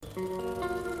What's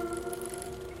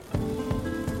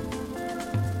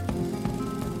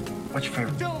your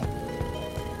favorite film?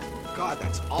 God,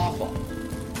 that's awful.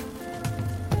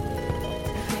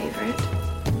 Favorite?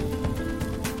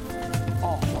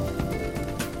 Awful.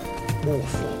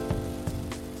 Awful.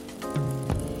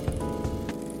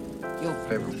 Your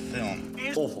favorite film?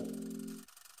 Awful.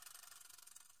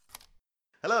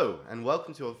 Hello, and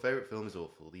welcome to Our Favourite Film is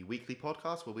Awful, the weekly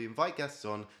podcast where we invite guests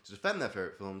on to defend their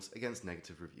favourite films against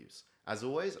negative reviews. As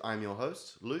always, I'm your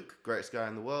host, Luke, greatest guy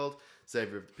in the world,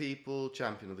 saviour of the people,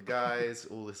 champion of the guys,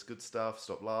 all this good stuff.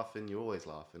 Stop laughing, you're always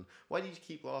laughing. Why do you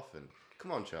keep laughing?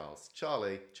 Come on, Charles.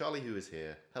 Charlie who is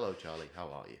here. Hello, Charlie, how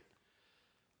are you?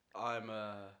 I'm,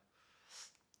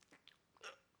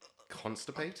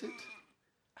 Constipated?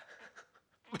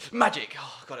 Magic!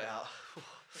 Oh, got it out.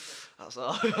 That's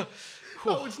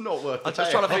Oh, it's not worth I it. was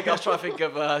trying to think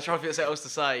of something else to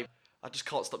say. I just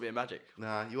can't stop being magic.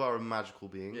 Nah, you are a magical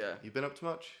being. Yeah. You been up to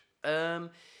much?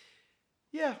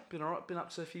 Yeah, been alright. Been up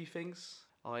to a few things.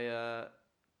 I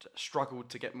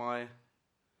struggled to get my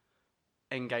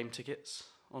Endgame tickets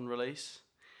on release.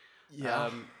 Yeah.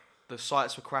 The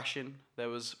sites were crashing. There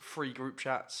was 3 group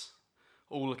chats,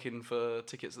 all looking for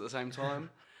tickets at the same time.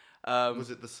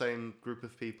 Was it the same group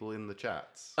of people in the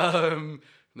chats?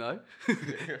 No.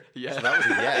 Yeah. So that was a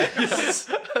yes.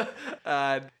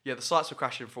 And yeah, the sites were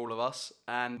crashing for all of us.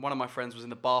 And one of my friends was in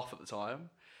the bath at the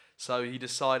time. So he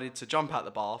decided to jump out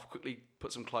the bath, quickly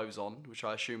put some clothes on, which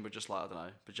I assume were just like, I don't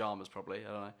know, pyjamas probably, I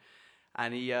don't know.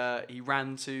 And he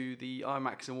ran to the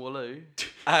IMAX in Waterloo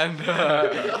and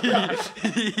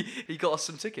he got us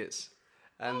some tickets.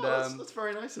 And that's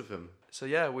very nice of him. So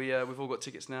yeah, we've all got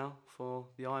tickets now for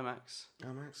the IMAX.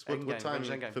 IMAX. Endgame, What time?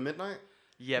 Endgame. For midnight?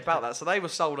 Yeah, about that. So they were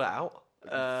sold out.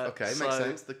 Okay, so, makes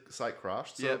sense. The site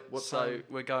crashed. So Yeah, what so time?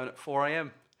 we're going at 4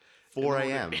 a.m. 4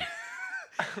 a.m.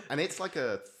 And it's like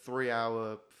a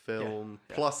 3-hour film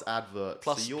Yeah. plus adverts.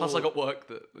 Plus, so plus I got work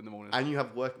in the morning. And you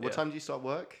have work. What Yeah. time do you start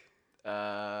work?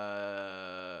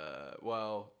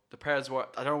 Well, depends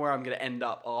what. I don't know where I'm going to end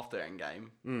up after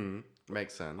Endgame.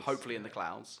 Makes sense. Hopefully in the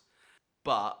clouds,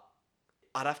 but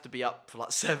I'd have to be up for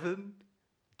like 7.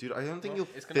 Dude, I don't think your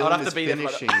I'd film have is to be there for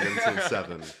finishing until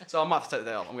 7. So I might have to take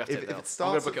the day off. I'm going to have to If- take the day if it off.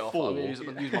 starts I'm going to book at it off. 4 I'm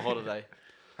going to use my holiday.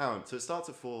 Hang on. So it starts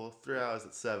at 4, 3 hours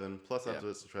at 7, plus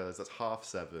adverts and trailers. That's half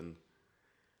 7.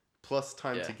 Plus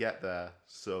time to get there,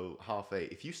 so half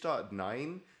 8. If you start at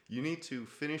 9, you need to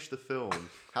finish the film,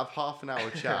 have half an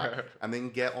hour chat, and then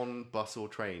get on bus or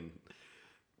train.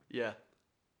 Yeah,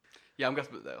 I'm going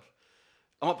to book the day off.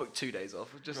 I might book 2 days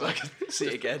off, just so I can see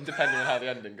it again. Depending on how the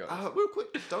ending goes. Real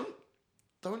quick,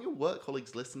 don't your work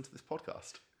colleagues listen to this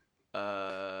podcast?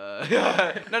 No,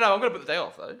 I'm going to book the day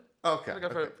off though. Okay.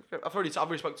 I've already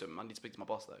spoke to him. I need to speak to my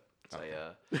boss though. Say,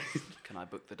 can I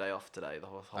book the day off today? The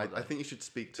whole holiday. I think you should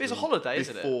speak to It's a them holiday,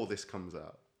 isn't it? before this comes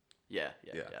out. Yeah,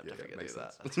 I'm definitely going to makes do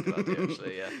that. sense. That's a good idea,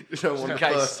 actually, yeah. You don't want the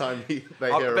case. first time they I hear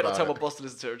better about not tell it. my boss to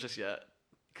listen to it just yet.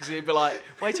 Because he'd be like,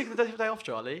 why are you taking the day off,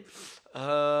 Charlie?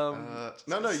 No,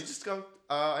 you just go,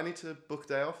 I need to book a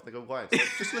day off. They go, why? It's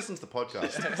like, just listen to the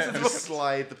podcast. Just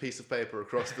slide the piece of paper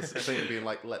across the thing and being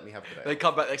like, let me have the day They off.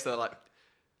 come back next day, they're like,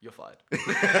 you're fired.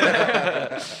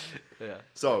 Yeah.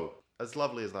 So, as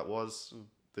lovely as that was,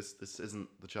 this isn't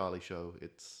the Charlie show.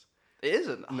 It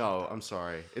isn't? No, I'm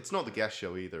sorry. It's not the guest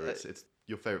show either. It's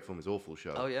your favourite film is awful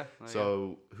show. Oh, yeah.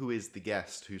 So, who is the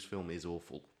guest whose film is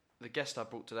awful? The guest I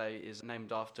brought today is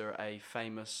named after a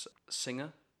famous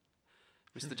singer,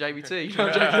 Mr. JBT. You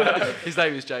know Jamie? His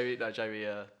name is Jamie. No, Jamie.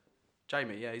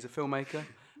 Jamie. Yeah, he's a filmmaker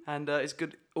and he's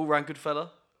good, all-round good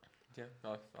fella. Yeah.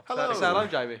 Hello. Say hello,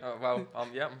 Jamie. Well, I'm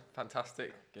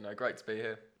fantastic. Great to be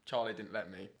here. Charlie didn't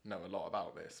let me know a lot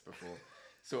about this before.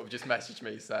 Sort of just messaged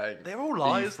me saying... They're all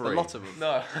liars, a free? lot of them.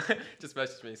 No, just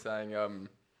messaged me saying,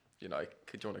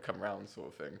 could you want to come round sort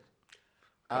of thing.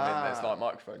 I mean, there's like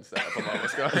microphones set up. I'm like,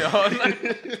 what's going on?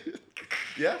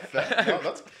 Yeah, fair. No,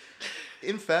 that's...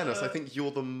 In fairness, I think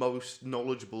you're the most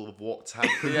knowledgeable of what's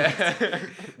happening. Yeah.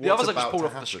 The others are just pulled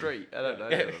off the street. I don't know.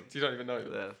 You don't even know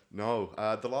that. Yeah. No,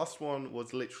 the last one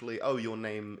was literally, your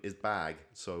name is Bag,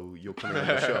 so you're coming on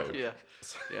the show.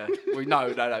 Yeah. Well,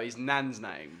 no. His nan's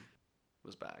name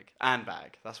was Bag. And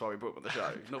Bag. That's why we brought him on the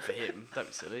show. Not for him. Don't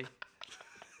be silly.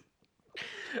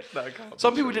 No, I can't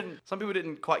Some be people sure. didn't. Some people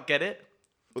didn't quite get it.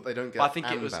 But they don't get But I think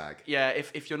and it was. Bag. Yeah.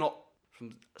 If you're not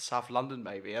from South London,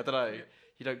 maybe I don't know.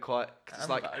 You don't quite. Cause it's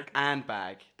like Handbag. and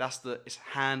bag. It's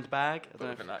handbag. I don't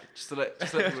know. Bit of an Just to let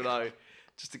people know.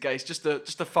 Just in case. Just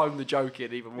to foam the joke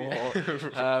in even more.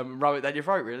 Rub it down your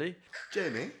throat, really.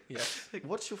 Jamie, Yeah.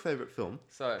 what's your favourite film?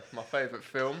 So, my favourite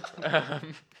film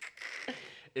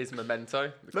is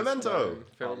Memento. Memento!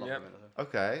 Film, I love yeah. Memento.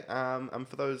 Okay. And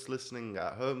for those listening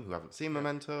at home who haven't seen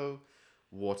Memento,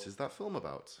 what is that film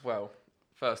about? Well,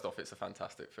 first off, it's a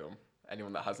fantastic film.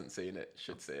 Anyone that hasn't seen it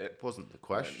should see it. Wasn't the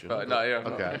question. But no, yeah.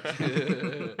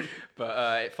 Okay.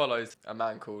 But it follows a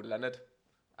man called Leonard,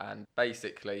 and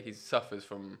basically he suffers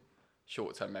from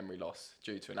short-term memory loss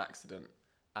due to an accident,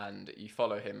 and you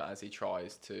follow him as he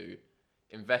tries to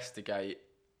investigate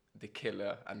the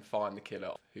killer and find the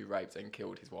killer who raped and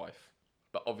killed his wife.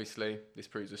 But obviously, this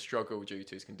proves a struggle due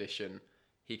to his condition.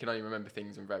 He can only remember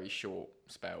things in very short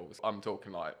spells. I'm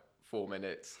talking like 4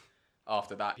 minutes.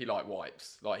 After that, he like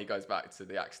wipes. Like he goes back to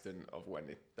the accident of when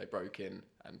they broke in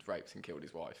and raped and killed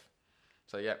his wife.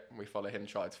 So yeah, we follow him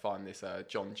try to find this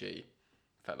John G.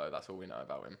 fellow. That's all we know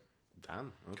about him.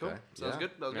 Damn. Okay. Cool. Sounds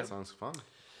good. That was good. Sounds fun.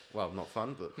 Well, not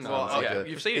fun, but No, sounds like a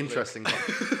you've seen it, interesting.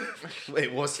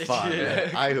 It was fun.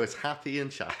 Yeah. I was happy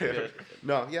and chatty.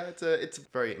 No, yeah, it's a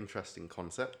very interesting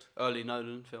concept. Early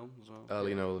Nolan film as well.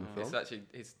 Early Nolan film. It's actually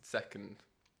his second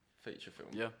feature film.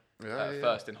 Yeah. Yeah, yeah.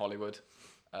 First in Hollywood.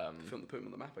 Film that put him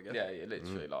on the map, I guess. Yeah,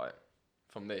 literally like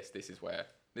from this is where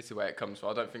it comes from.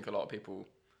 I don't think a lot of people,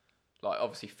 like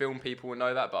obviously film people will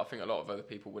know that, but I think a lot of other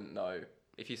people wouldn't know.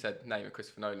 If you said name a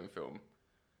Christopher Nolan film,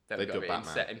 they would They'd go go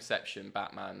Batman. Inception,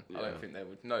 Batman. I Yeah. don't think they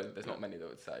would. No, there's not many that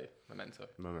would say Memento.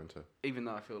 Memento. Even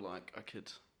though I feel like I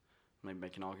could maybe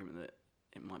make an argument that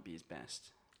it might be his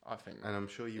best. I think. And I'm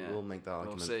sure you Yeah. will make that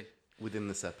We'll argument see. within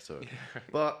this episode.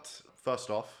 But first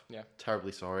off, Yeah.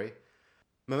 terribly sorry.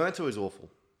 Memento is awful.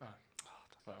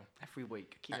 Well, Every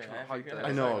week. I keep Yeah, trying to every hope week, that. I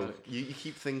it's know. like- You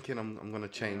keep thinking I'm going to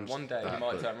change. one day that, you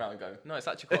might but- turn around and go, no, it's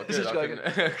actually quite It's good. just I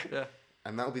quite can- Yeah.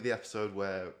 And that'll be the episode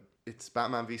where it's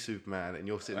Batman v Superman and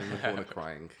you're sitting in the corner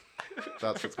crying.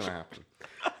 That's what's going to happen.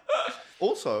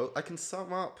 Also, I can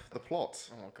sum up the plot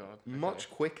Oh god. much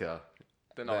quicker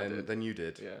Than I did. than you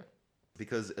did. Yeah.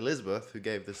 Because Elizabeth, who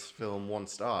gave this film 1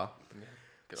 star,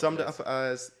 Good summed it old up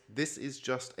as, this is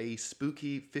just a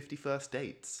spooky 51st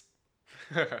dates.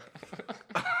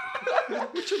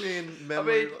 Which I mean,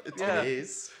 memory, yeah. it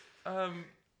is. Yeah,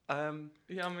 I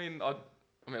mean,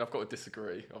 I've got to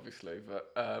disagree, obviously,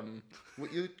 but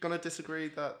What, you're going to disagree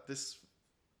that this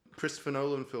Christopher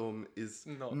Nolan film is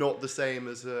Not- not the same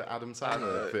as an Adam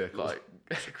Sandler vehicle? like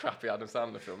crappy Adam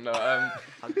Sandler film. No,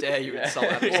 How dare you insult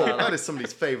Adam Oh, Sandler? that is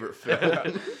somebody's favourite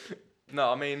film. no.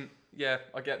 I mean, yeah,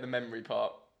 I get the memory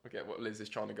part. I get what Liz is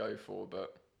trying to go for,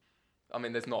 but I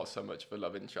mean, there's not so much of a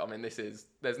love interest. I mean,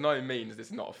 there's no means this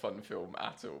is not a fun film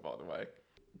at all. By the way,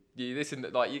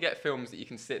 you get films that you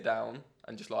can sit down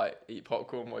and just like eat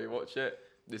popcorn while you watch it.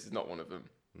 This is not one of them.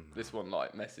 This one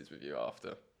like messes with you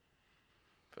after.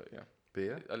 But yeah,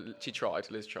 Beer?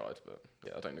 Liz tried, but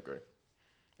yeah, I don't agree.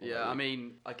 Yeah, I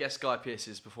mean, I guess Guy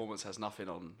Pearce's performance has nothing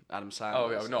on Adam Sandler.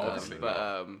 Oh, yeah, no, obviously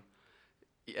But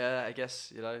yeah, I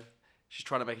guess she's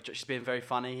trying to make a joke. She's being very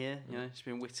funny here. She's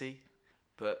being witty,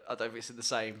 but I don't think it's in the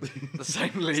same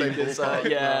league Same as ballpark?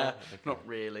 yeah, No, not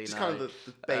really. Just no. kind of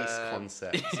the base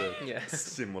concepts are Yeah.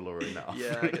 similar enough.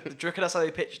 Yeah, do you reckon that's how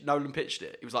Nolan pitched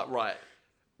it? He was like, right,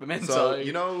 Memento. So,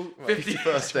 you know,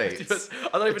 51st Dates.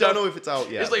 I don't even know if it's out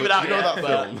yet. It's not even but out you know yet, that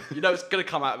but film. you know it's gonna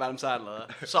come out of Adam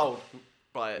Sandler. Sold.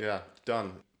 Right. Yeah,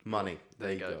 done. Money.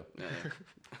 There you go.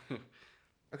 Yeah.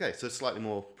 Okay, so a slightly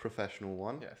more professional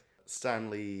one. Yes.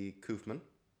 Stanley Kaufman.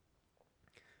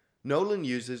 Nolan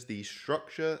uses the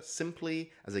structure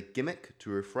simply as a gimmick to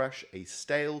refresh a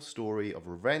stale story of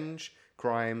revenge,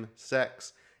 crime,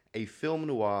 sex, a film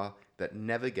noir that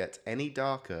never gets any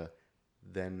darker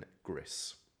than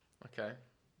Gris. Okay,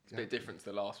 it's a bit different to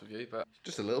the last review, but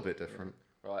Just a little bit different.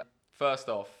 right. First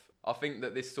off, I think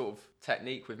that this sort of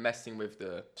technique with messing with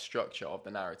the structure of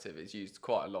the narrative is used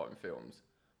quite a lot in films.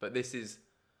 But this is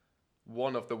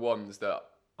one of the ones that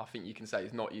I think you can say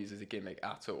is not used as a gimmick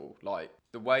at all. Like,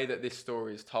 the way that this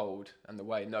story is told and the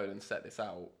way Nolan set this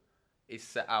out is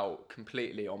set out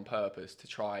completely on purpose to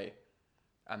try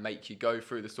and make you go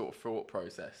through the sort of thought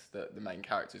process that the main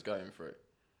character is going through.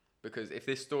 Because if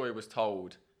this story was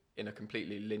told in a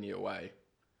completely linear way,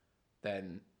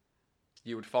 then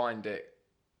you would find it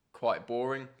quite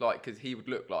boring, like, because he would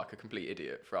look like a complete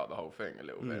idiot throughout the whole thing a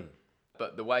little bit.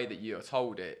 But the way that you're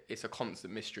told it, it's a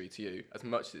constant mystery to you as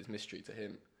much as it's mystery to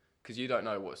him, because you don't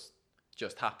know what's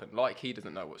just happened. Like, he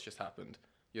doesn't know what's just happened.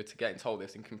 You're getting told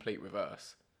this in complete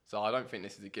reverse. So I don't think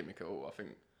this is a gimmick at all. I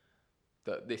think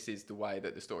that this is the way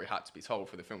that the story had to be told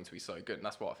for the film to be so good, and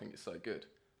that's why I think it's so good,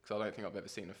 because I don't think I've ever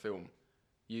seen a film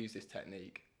use this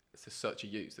technique to such a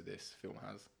use that this film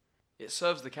has. It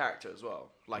serves the character as well.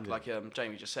 Like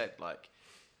Jamie just said, like,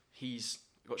 he's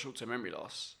got short-term memory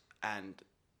loss, and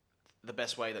the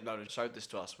best way that Nolan showed this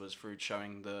to us was through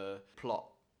showing the plot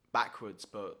backwards,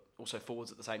 but also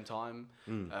forwards at the same time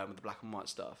with the black and white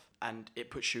stuff. And it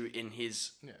puts you in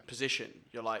his position.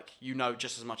 You're like, you know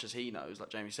just as much as he knows, like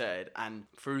Jamie said. And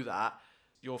through that,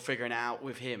 you're figuring it out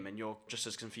with him and you're just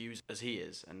as confused as he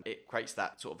is. And it creates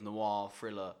that sort of noir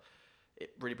thriller.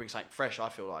 It really brings something fresh, I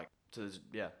feel like, to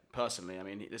personally. I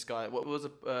mean, this guy, what was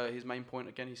his main point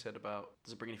again? He said about,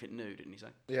 does it bring anything new, didn't he say?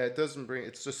 Yeah, it doesn't bring.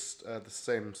 It's just the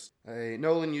same.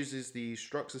 Nolan uses the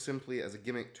structure simply as a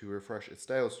gimmick to refresh a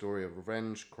stale story of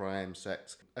revenge, crime,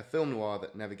 sex. A film noir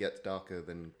that never gets darker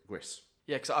than Gris.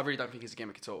 Yeah, because I really don't think it's a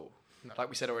gimmick at all. No. Like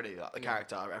we said already, like the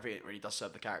character, I think it really does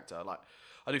serve the character. Like,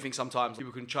 I do think sometimes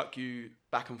people can chuck you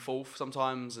back and forth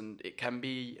sometimes, and it can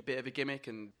be a bit of a gimmick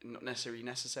and not necessarily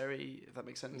necessary, if that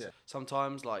makes sense. Yeah.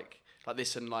 Sometimes, like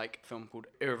this and like a film called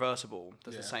Irreversible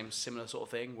does the same similar sort of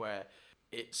thing, where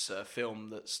it's a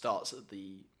film that starts at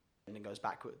the end and goes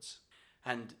backwards.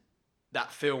 And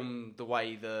that film, the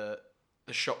way the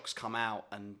shocks come out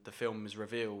and the film is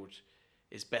revealed,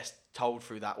 is best told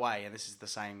through that way. And this is the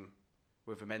same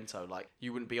with Memento. Like,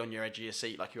 you wouldn't be on your edge of your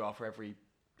seat like you are for every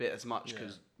bit as much,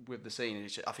 because with the scene,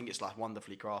 I think it's like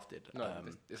wonderfully crafted. No,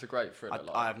 it's a great thriller.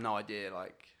 I have no idea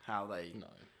like how they. No.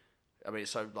 I mean,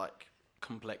 it's so like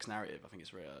complex narrative. I think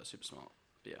it's really super smart.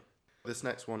 But yeah. This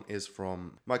next one is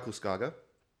from Michael Scarga.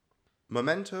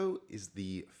 Memento is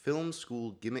the film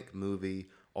school gimmick movie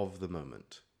of the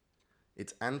moment.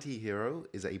 Its anti-hero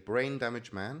is a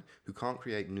brain-damaged man who can't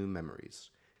create new memories.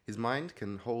 His mind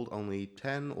can hold only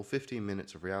 10 or 15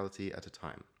 minutes of reality at a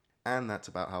time. And that's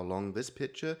about how long this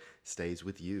picture stays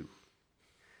with you.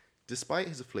 Despite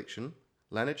his affliction,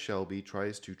 Leonard Shelby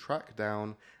tries to track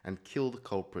down and kill the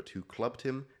culprit who clubbed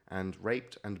him and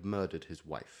raped and murdered his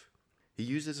wife. He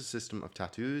uses a system of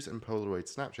tattoos and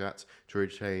Polaroid Snapchats to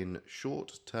retain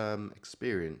short-term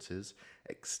experiences,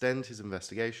 extend his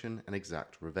investigation, and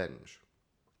exact revenge.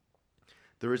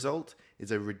 The result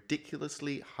is a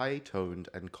ridiculously high-toned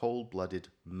and cold-blooded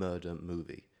murder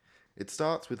movie. It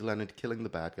starts with Leonard killing the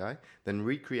bad guy, then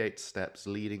recreates steps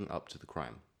leading up to the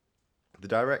crime. The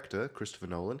director, Christopher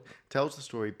Nolan, tells the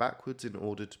story backwards in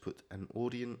order to put an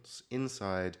audience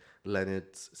inside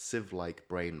Leonard's sieve-like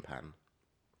brain pan.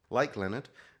 Like Leonard,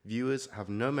 viewers have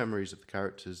no memories of the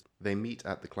characters they meet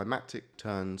at the climactic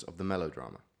turns of the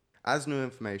melodrama. As new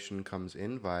information comes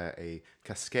in via a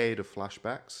cascade of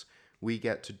flashbacks, we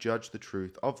get to judge the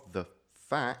truth of the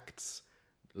facts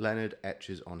Leonard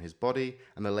etches on his body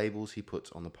and the labels he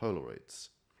puts on the Polaroids.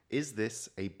 Is this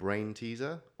a brain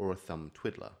teaser or a thumb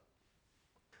twiddler?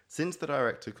 Since the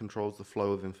director controls the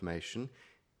flow of information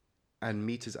and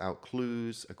meters out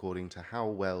clues according to how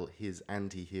well his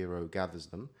anti-hero gathers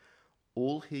them,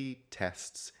 all he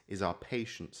tests is our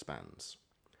patience spans.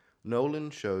 Nolan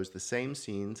shows the same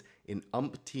scenes in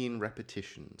umpteen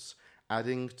repetitions,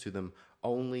 adding to them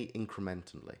only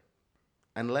incrementally.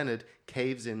 And Leonard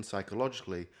caves in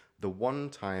psychologically the one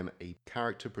time a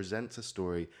character presents a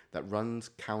story that runs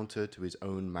counter to his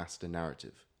own master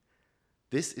narrative.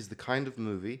 This is the kind of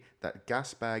movie that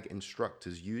gasbag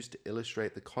instructors use to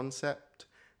illustrate the concept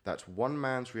that one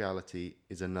man's reality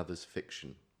is another's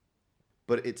fiction.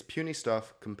 But it's puny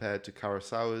stuff compared to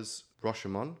Kurosawa's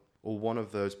Rashomon or one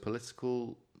of those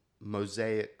political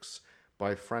mosaics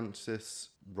by Francis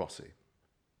Rossi.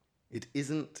 It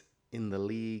isn't in the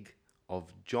league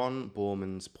of John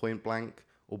Borman's Point Blank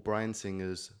or Bryan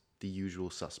Singer's The Usual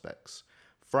Suspects,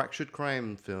 fractured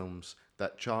crime films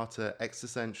that charter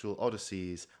existential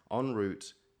odysseys en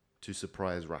route to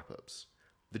surprise wrap-ups.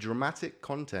 The dramatic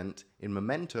content in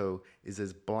Memento is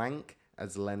as blank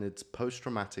as Leonard's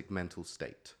post-traumatic mental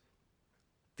state.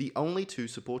 The only two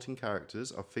supporting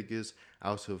characters are figures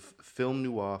out of film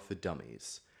noir for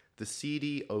dummies, the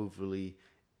seedy, overly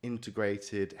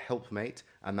integrated helpmate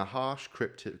and the harsh,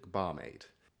 cryptic barmaid.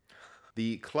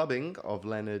 The clubbing of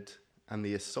Leonard and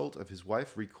the assault of his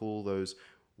wife recall those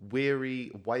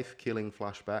weary, wife-killing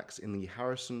flashbacks in the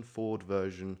Harrison Ford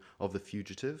version of The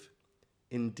Fugitive.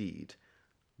 Indeed,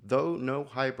 though no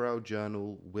highbrow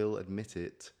journal will admit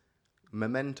it,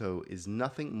 Memento is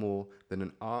nothing more than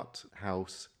an art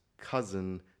house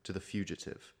cousin to The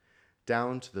Fugitive,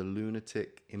 down to the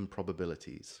lunatic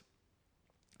improbabilities.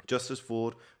 Just as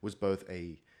Ford was both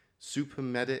a super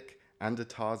medic and a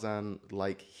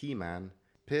Tarzan-like He-Man,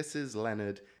 Pierce's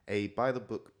Leonard, a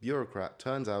by-the-book bureaucrat,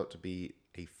 turns out to be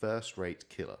a first-rate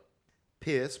killer.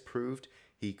 Pierce proved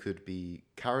he could be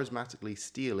charismatically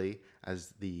steely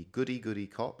as the goody-goody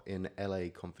cop in LA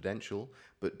Confidential,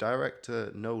 but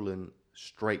director Nolan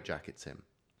straitjackets him.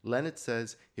 Leonard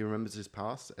says he remembers his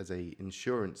past as an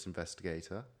insurance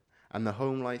investigator and the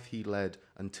home life he led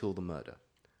until the murder.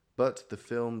 But the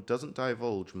film doesn't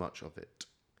divulge much of it.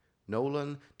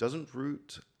 Nolan doesn't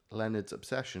root Leonard's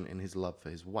obsession in his love for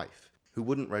his wife, who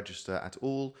wouldn't register at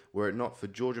all were it not for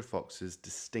Georgia Fox's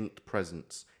distinct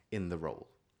presence in the role.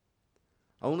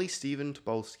 Only Stephen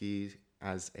Tobolsky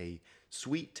as a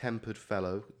sweet-tempered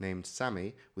fellow named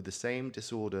Sammy with the same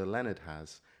disorder Leonard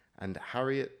has, and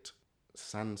Harriet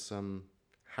Sansom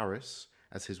Harris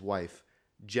as his wife,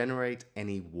 generate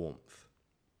any warmth.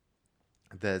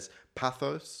 There's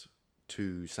pathos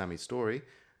to Sammy's story.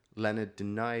 Leonard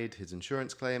denied his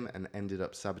insurance claim and ended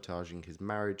up sabotaging his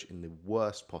marriage in the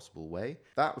worst possible way.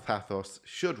 That pathos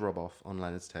should rub off on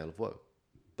Leonard's tale of woe,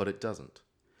 but it doesn't.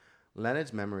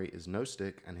 Leonard's memory is no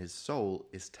stick and his soul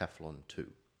is Teflon too.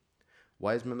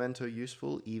 Why is Memento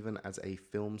useful even as a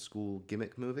film school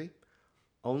gimmick movie?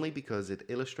 Only because it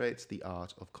illustrates the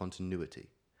art of continuity,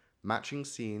 matching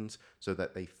scenes so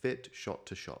that they fit shot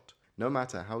to shot, no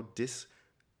matter how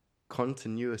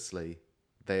discontinuously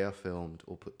they are filmed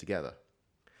or put together.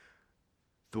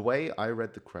 The way I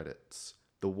read the credits,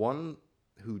 the one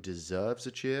who deserves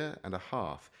a cheer and a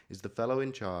half is the fellow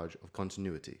in charge of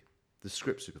continuity, the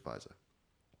script supervisor.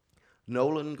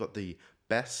 Nolan got the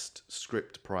Best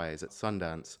Script Prize at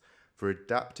Sundance for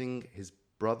adapting his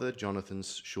brother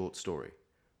Jonathan's short story,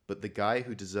 but the guy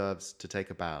who deserves to take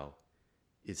a bow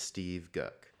is Steve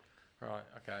Girk. Right,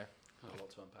 okay. A lot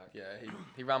to unpack. Yeah,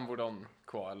 he rambled on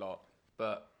quite a lot,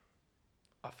 but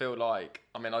I feel like,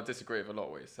 I mean, I disagree with a lot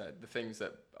of what he said. The things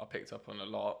that I picked up on a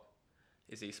lot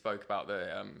is he spoke about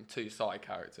the two side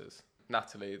characters.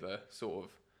 Natalie, the sort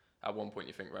of, at one point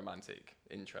you think romantic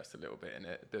interest a little bit in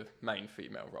it, the main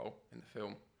female role in the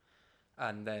film.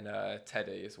 And then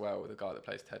Teddy as well, the guy that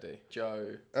plays Teddy.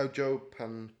 Joe. Oh, Joe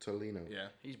Pantolino. Yeah.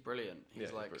 He's brilliant.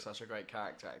 He's such a great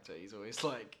character actor. He's always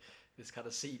like this kind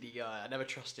of seedy guy. I never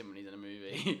trust him when he's in a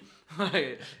movie.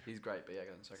 He's great, but yeah,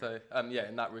 go on. So, yeah,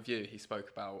 in that review, he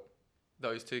spoke about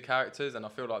those two characters, and I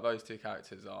feel like those two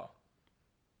characters are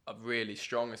really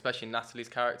strong, especially Natalie's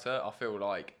character. I feel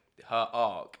like her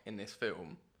arc in this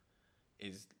film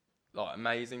is like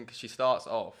amazing because she starts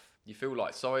off, you feel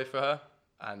like sorry for her,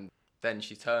 and then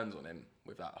she turns on him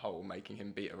with that whole making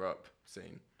him beat her up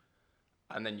scene,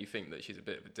 and then you think that she's a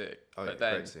bit of a dick. Oh, but yeah,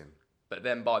 then, great scene. But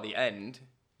then by the end,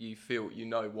 you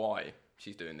know why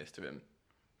she's doing this to him,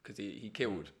 because he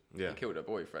killed her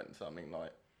boyfriend. So I mean,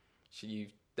 like, you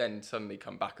then suddenly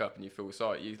come back up and you feel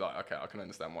sorry. You're like, okay, I can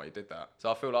understand why you did that. So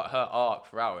I feel like her arc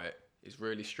throughout it is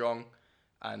really strong,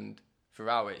 and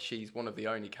throughout it, she's one of the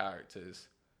only characters.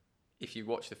 If you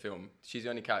watch the film, she's the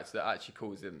only character that actually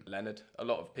calls him Leonard. A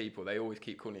lot of people, they always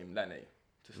keep calling him Lenny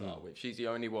to start with. She's the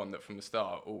only one that from the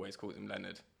start always calls him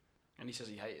Leonard. And he says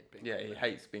he hated being called Lenny.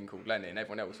 Hates being called Lenny, and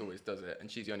everyone else always does it,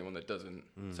 and she's the only one that doesn't.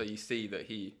 So you see that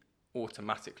he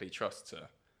automatically trusts her.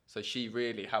 So she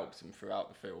really helps him throughout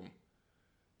the film,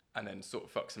 and then sort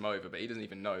of fucks him over, but he doesn't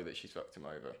even know that she's fucked him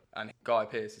over. And Guy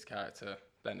Pearce's character,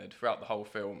 Leonard, throughout the whole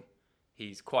film,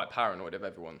 he's quite paranoid of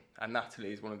everyone. And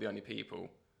Natalie is one of the only people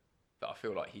that I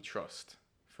feel like he trusts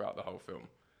throughout the whole film.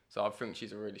 So I think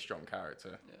she's a really strong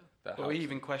character. Yeah. Well, he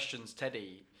even questions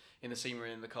Teddy in the scene we're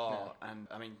in the car, and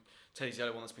I mean, Teddy's the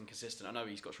only one that's been consistent. I know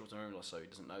he's got short-term memory loss, so he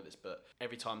doesn't know this, but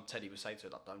every time Teddy would say to her,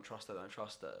 like, don't trust her,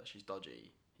 she's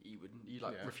dodgy, he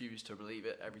refused to believe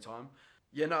it every time.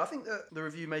 Yeah, no, I think that the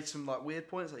review made some like weird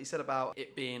points. Like he said about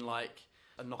it being like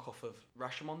a knockoff of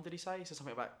Rashomon. Did he say? He said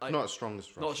something about like, not as strong as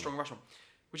Rashomon. Not as strong as Rashomon,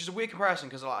 which is a weird comparison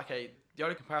because like, okay, the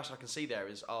only comparison I can see there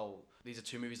is these are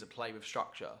two movies that play with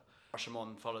structure.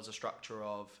 Rashomon follows a structure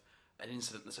of an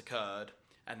incident that's occurred,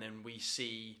 and then we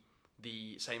see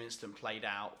the same incident played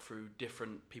out through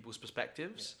different people's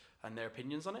perspectives and their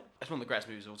opinions on it. It's one of the greatest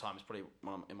movies of all time. It's probably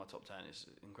one in my top 10. It's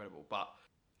incredible, but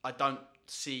I don't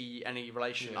see any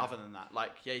relation other than that.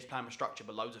 Like, yeah, he's playing with structure,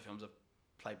 but loads of films have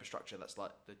played with structure. That's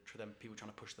like them people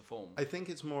trying to push the form. I think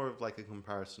it's more of like a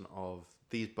comparison of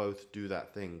these both do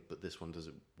that thing, but this one does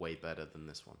it way better than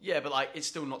this one. Yeah, but like it's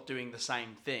still not doing the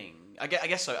same thing. I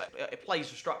guess so. It plays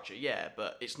with structure, yeah,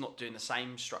 but it's not doing the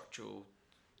same structural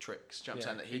tricks. Do you know what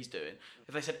I'm saying that he's doing?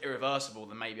 If they said irreversible,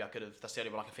 then maybe I could have. That's the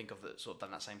only one I can think of that sort of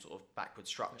done that same sort of backward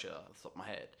structure off the top of my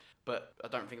head. But I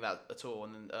don't think that at all.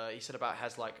 And then he said about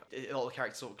has like a lot of the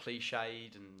characters sort of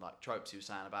cliched and like tropes he was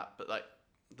saying about, but like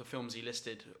the films he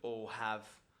listed all have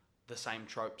the same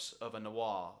tropes of a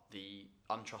noir, the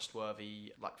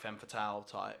untrustworthy like femme fatale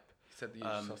type. He said the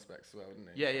usual suspects as well, didn't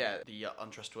he? Yeah, the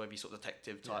untrustworthy sort of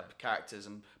detective type characters.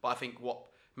 But I think what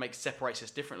separates us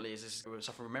differently is we're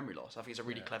suffering from memory loss. I think it's a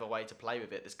really clever way to play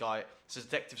with it. This guy, it's a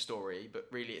detective story, but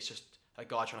really it's just a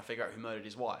guy trying to figure out who murdered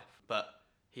his wife. But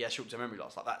he has short-term memory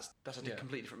loss. Like that's a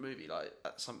completely different movie. Like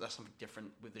that's something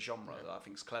different with the genre that I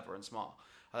think is clever and smart.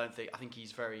 I think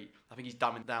he's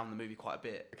dumbing down the movie quite a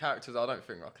bit. The characters I don't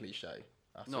think are cliche.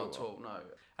 Not at all, no.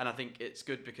 And I think it's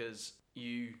good because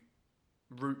you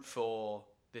root for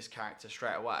this character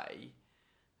straight away.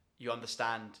 You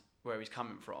understand where he's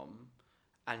coming from,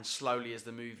 and slowly as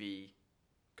the movie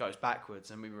goes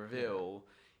backwards and we reveal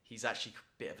he's actually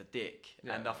a bit of a dick.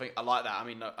 Yeah. And I think I like that. I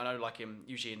mean, I know like him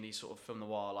usually in these sort of film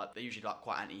noir, like they're usually like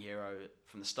quite anti-hero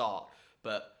from the start,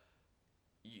 but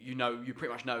you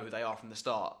pretty much know who they are from the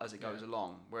start as it goes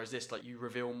along. Whereas this, like, you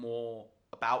reveal more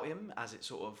about him as it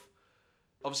sort of,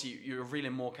 obviously you're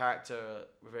revealing more character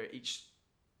with each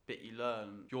bit you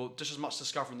learn. You're just as much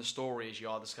discovering the story as you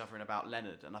are discovering about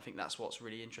Leonard, and I think that's what's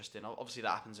really interesting. Obviously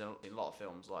that happens in a lot of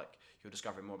films, like you're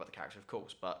discovering more about the character, of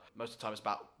course, but most of the time it's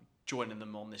about joining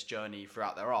them on this journey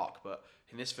throughout their arc. But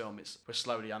in this film, we're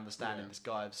slowly understanding this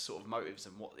guy's sort of motives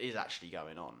and what is actually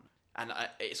going on. And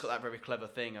it's got that very clever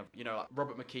thing of, like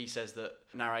Robert McKee says that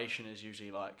narration is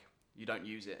usually like, you don't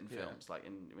use it in films, like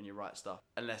when you write stuff,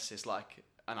 unless it's like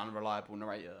an unreliable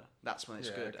narrator. That's when it's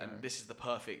good. Okay. And this is the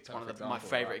perfect one of my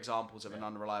favourite examples of an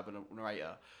unreliable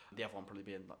narrator. The other one probably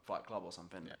being like Fight Club or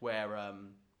something, where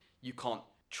you can't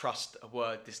trust a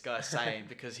word this guy's saying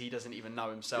because he doesn't even know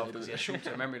himself because he has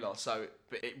short-term memory loss. So,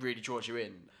 but it really draws you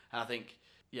in. And I think,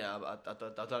 I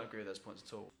don't agree with those points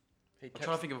at all. I'm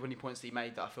trying to think of any points that he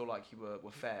made that I feel like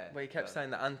were fair. Well, he kept saying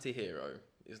that anti-hero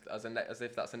is as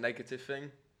if that's a negative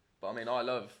thing. But I mean,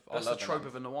 that's the trope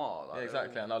of a noir. Like, yeah,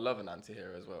 exactly, and I love an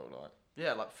anti-hero as well. Like,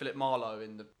 yeah, like Philip Marlowe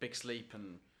in The Big Sleep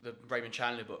and the Raymond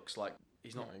Chandler books. Like,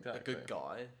 he's not a good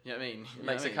guy. You know what I mean? It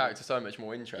makes the character so much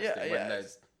more interesting when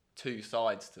there's two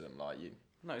sides to them. Like you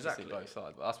exactly. see both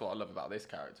sides. But that's what I love about this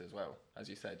character as well. As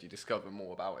you said, you discover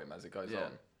more about him as it goes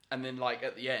on. And then, like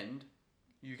at the end,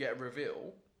 you get a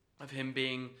reveal of him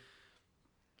being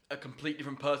a completely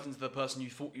different person to the person you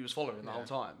thought you was following the whole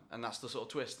time, and that's the sort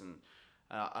of twist. And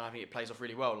I think it plays off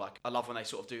really well. Like, I love when they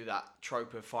sort of do that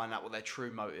trope of finding out what their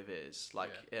true motive is.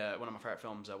 Like, one of my favourite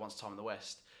films, Once Time in the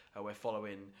West, we're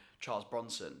following Charles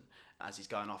Bronson as he's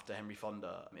going after Henry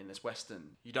Fonda in this Western.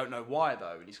 You don't know why,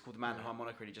 though, and he's called the Man in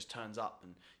Harmonica, and he just turns up,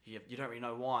 and you don't really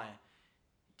know why.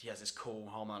 He has this cool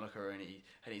harmonica, and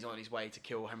he's on his way to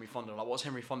kill Henry Fonda. Like, what's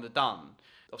Henry Fonda done?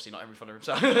 Obviously not Henry Fonda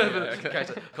himself.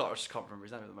 I just can't remember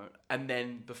his name at the moment. And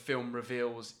then the film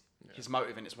reveals his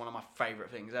motive, and it's one of my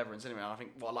favourite things ever in cinema. And I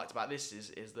think what I liked about this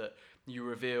is that you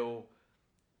reveal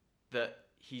that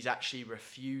he's actually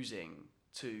refusing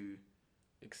to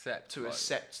accept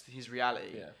his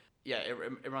reality. It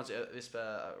reminds me of this.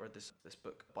 I read this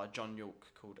book by John York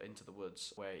called Into the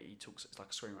Woods, where he talks. It's like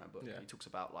a screenwriting book. He talks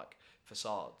about like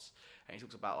facades, and he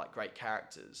talks about like great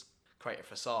characters create a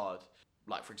facade.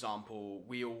 Like, for example,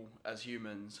 we all as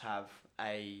humans have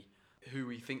who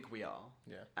we think we are,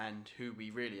 and who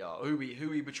we really are, who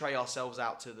we portray ourselves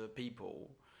out to the people,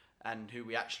 and who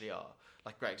we actually are.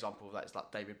 Like, a great example of that is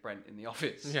like David Brent in The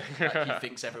Office. Like, he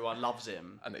thinks everyone loves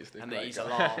him, and that he's a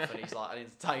laugh, and he's like an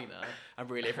entertainer, and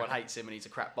really everyone hates him, and he's a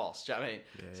crap boss. Do you know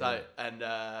what I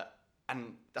mean?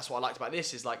 And that's what I liked about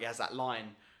this is like it has that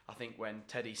line. I think when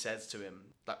Teddy says to him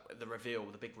that the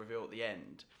big reveal at the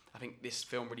end. I think this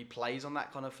film really plays on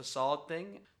that kind of facade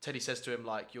thing. Teddy says to him,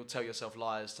 like, you'll tell yourself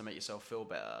lies to make yourself feel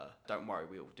better. Don't worry,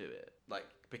 we'll do it. Like,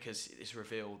 because it's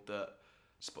revealed that...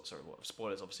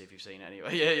 spoilers, obviously, if you've seen it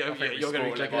anyway. You're going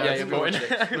to be clicking.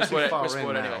 We'll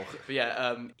spoil it anyway.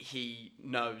 But he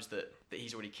knows that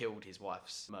he's already killed his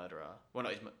wife's murderer. Well,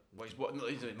 not his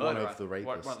murderer. One of the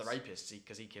rapists. One of the rapists,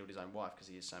 because he killed his own wife, because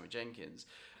he is Sammy Jenkins.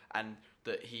 And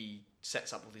that he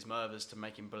sets up all these murders to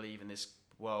make him believe in this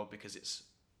world because it's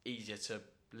easier to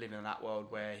live in that world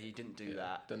where he didn't do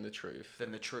that than the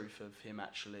truth of him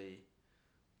actually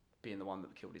being the one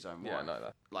that killed his own wife. Yeah, I know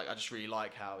that. Like, I just really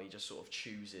like how he just sort of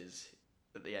chooses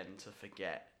at the end to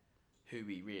forget who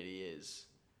he really is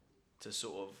to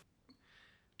sort of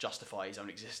justify his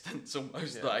own existence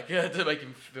almost, to make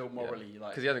him feel morally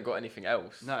like... Because he hasn't got anything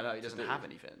else. No, he doesn't have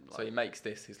anything. Like, so he makes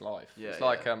this his life. Yeah, it's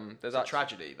like... there's a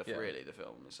tragedy, really, the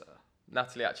film is...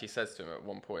 Natalie actually says to him at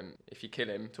one point, if you kill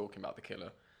him, talking about the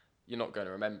killer, you're not going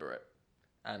to remember it.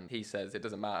 And he says, it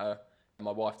doesn't matter.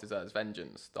 My wife deserves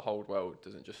vengeance. The whole world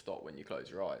doesn't just stop when you close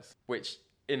your eyes. Which,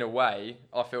 in a way,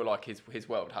 I feel like his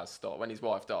world has stopped. When his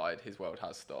wife died, his world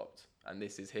has stopped. And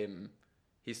this is him.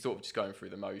 He's sort of just going through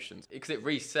the motions. Because it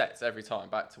resets every time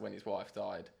back to when his wife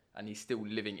died. And he's still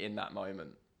living in that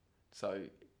moment. So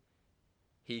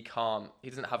he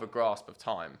doesn't have a grasp of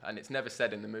time. And it's never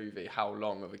said in the movie how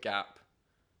long of a gap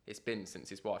it's been since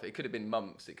his wife. It could have been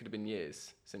months. It could have been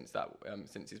years since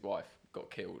his wife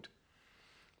got killed.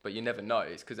 But you never know.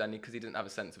 It's because he doesn't have a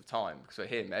sense of time. Because for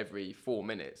him, every 4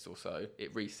 minutes or so,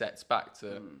 it resets back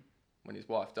to when his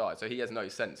wife died. So he has no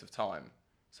sense of time.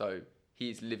 So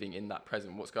he's living in that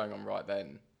present. What's going on right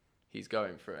then, he's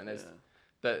going through. And there's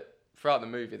that throughout the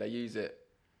movie they use it.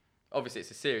 Obviously,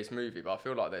 it's a serious movie, but I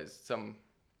feel like there's some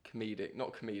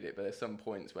not comedic, but there's some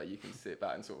points where you can sit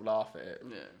back and sort of laugh at it.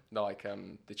 Yeah. Like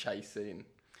the chase scene.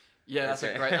 Yeah, that's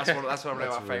a great. That's one of my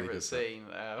really favourite good scene.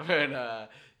 When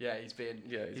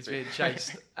he's being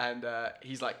chased, and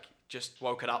he's like just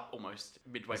woken up almost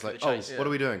midway through the chase. What are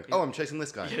we doing? Oh, I'm chasing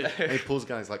this guy. And he pulls the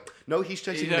gun. He's like, no, he's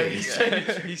chasing me.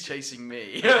 He's chasing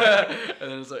me.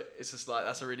 And then it's just like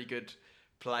that's a really good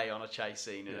play on a chase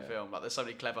scene in a film. Like there's so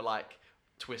many clever like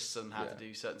twists on how to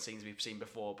do certain scenes we've seen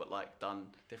before, but like done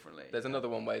differently. There's another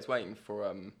one where he's waiting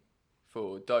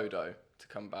for Dodo to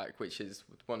come back, which is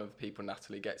one of the people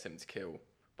Natalie gets him to kill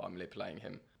by manipulating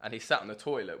him, and he's sat on the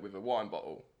toilet with a wine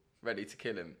bottle ready to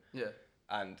kill him. Yeah.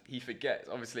 And he forgets,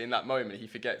 obviously in that moment, he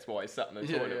forgets why he's sat on the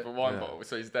toilet with a wine bottle.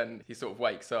 So he sort of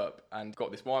wakes up and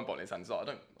got this wine bottle in his hand. He's like, I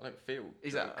don't feel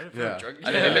drunk. I don't feel drunk.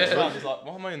 And then he looks around, he's like,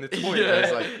 why am I in the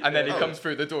toilet? And then he comes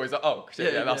through the door, he's like, oh,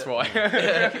 shit, that's why.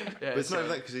 But it's not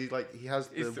even that, because he has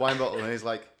the wine bottle and he's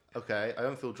like, okay, I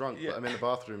don't feel drunk, but I'm in the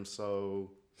bathroom,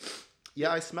 so...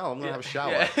 Yeah, I smell. I'm going to have a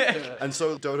shower. And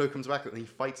so Dodo comes back and he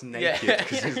fights naked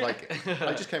because he's like,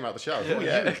 I just came out of the shower. Who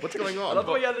are you? What's going on? I love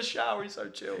how he had a shower. He's so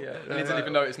chill. Yeah. And he doesn't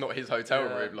even know it's not his hotel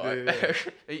room.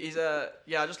 He's I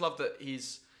just love that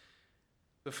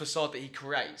the facade that he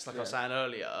creates, like I was saying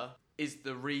earlier, is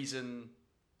the reason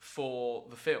for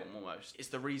the film almost. It's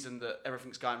the reason that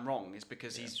everything's going wrong is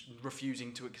because he's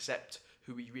refusing to accept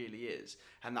who he really is.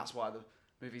 And that's why the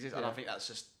movie exists. And I think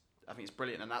it's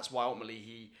brilliant. And that's why ultimately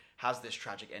he has this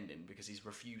tragic ending because he's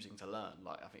refusing to learn.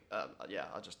 Like I think, I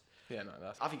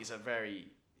think it's a very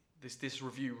this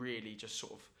review really just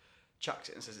sort of chucks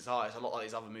it and says it's a lot like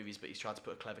these other movies, but he's tried to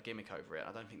put a clever gimmick over it.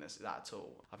 I don't think that's that at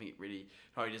all. I think it really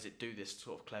not only does it do this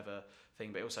sort of clever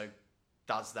thing, but it also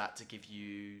does that to give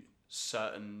you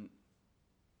certain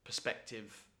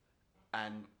perspective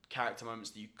and character moments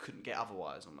that you couldn't get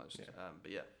otherwise almost.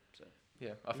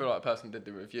 Yeah, I feel like the person who did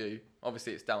the review,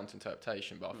 obviously it's down to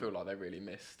interpretation, but I feel like they really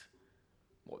missed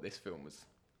what this film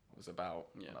was about.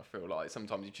 Yeah. And I feel like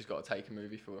sometimes you just got to take a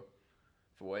movie for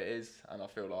what it is, and I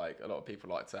feel like a lot of people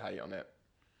like to hate on it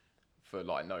for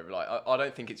I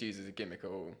don't think it's used as a gimmick at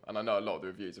all, and I know a lot of the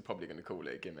reviews are probably going to call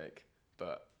it a gimmick,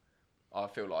 but I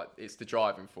feel like it's the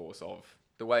driving force of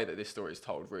the way that this story is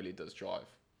told really does drive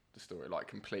the story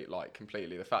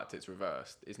completely. The fact it's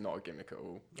reversed is not a gimmick at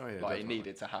all. Oh, yeah, it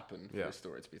needed to happen for the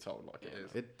story to be told like it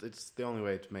is. It's the only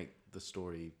way to make the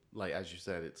story, like as you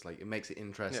said, it's like it makes it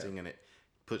interesting and it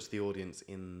puts the audience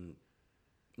in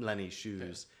Lenny's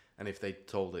shoes. And if they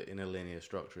told it in a linear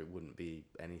structure, it wouldn't be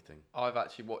anything. I've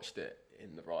actually watched it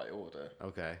in the right order.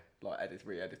 Okay.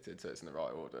 Re-edited, so it's in the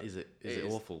right order. Is it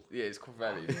awful? Yeah, it's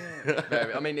very,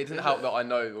 very. I mean, it doesn't help that I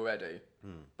know already,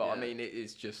 but I mean, it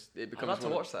is just. It becomes. I'd love to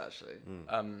watch that actually.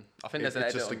 I think there's an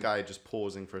edit. It's just a guy just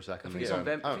pausing for a second. I think it's on.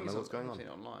 I think it's what's going on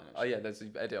online. Oh yeah, there's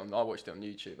an edit on. I watched it on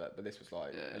YouTube, but this was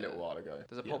a little while ago.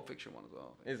 There's a Pulp Fiction one as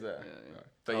well. Is there? Yeah.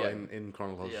 But in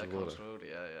chronological order.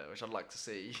 Which I'd like to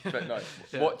see. But no,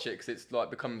 watch it because it's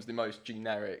becomes the most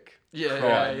generic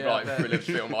crime thriller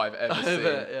film I've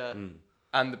ever seen.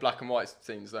 And the black and white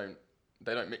scenes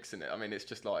don't mix in it. I mean, it's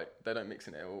just they don't mix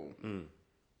in it at all.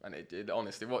 And it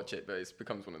honestly, watch it, but it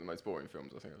becomes one of the most boring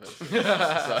films I think I've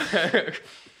ever seen.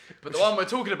 But the one we're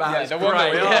talking about is the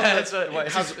great.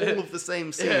 It has all of the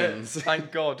same scenes.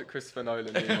 Thank God Christopher Nolan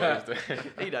knew what he was doing.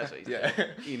 He knows what he's doing.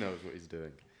 He knows what he's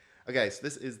doing. Okay, so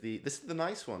this is the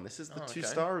nice one. This is the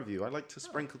 2-star review. I like to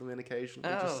sprinkle them in occasionally,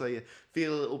 just so you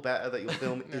feel a little better that your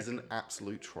film isn't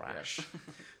absolute trash.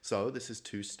 So this is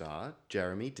 2-star,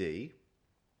 Jeremy D.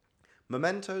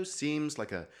 Memento seems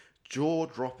like a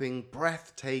jaw-dropping,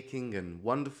 breathtaking, and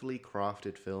wonderfully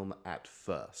crafted film at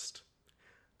first.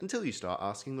 Until you start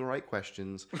asking the right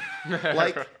questions.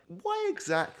 Like, why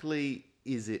exactly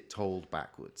is it told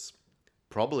backwards?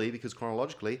 Probably because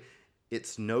chronologically,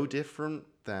 it's no different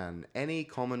than any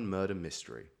common murder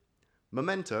mystery.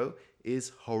 Memento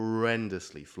is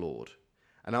horrendously flawed.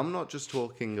 And I'm not just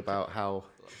talking about how...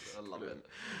 I love it.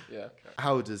 Yeah.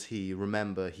 How does he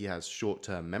remember he has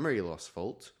short-term memory loss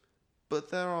fault?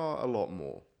 But there are a lot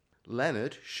more.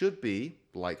 Leonard should be,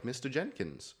 like Mr.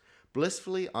 Jenkins,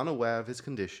 blissfully unaware of his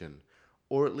condition,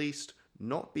 or at least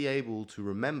not be able to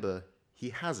remember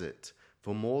he has it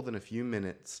for more than a few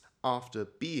minutes after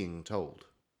being told.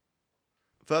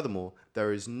 Furthermore,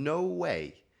 there is no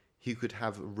way he could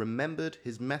have remembered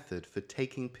his method for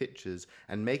taking pictures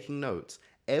and making notes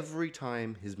every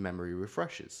time his memory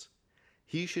refreshes.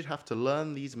 He should have to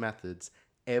learn these methods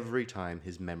every time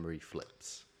his memory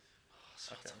flips.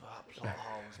 About plot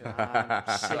holes, man.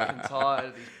 I'm sick and tired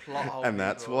of these plot holes. And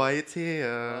that's why it's here.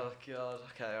 Oh, God.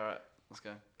 Okay, all right. Let's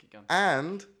go. Keep going.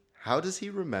 And how does he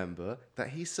remember that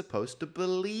he's supposed to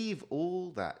believe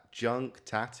all that junk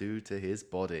tattooed to his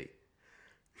body?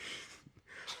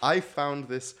 I found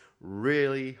this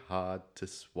really hard to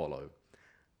swallow.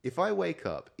 If I wake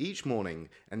up each morning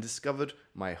and discovered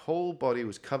my whole body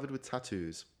was covered with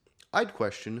tattoos, I'd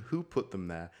question who put them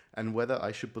there and whether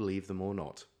I should believe them or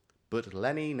not. But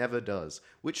Lenny never does,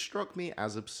 which struck me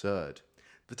as absurd.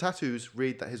 The tattoos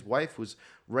read that his wife was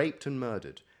raped and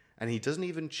murdered, and he doesn't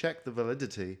even check the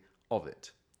validity of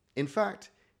it. In fact,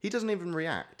 he doesn't even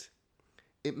react.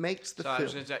 It makes the So I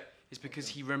was film... going to say, it's because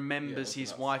he remembers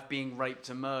his wife being raped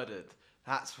and murdered.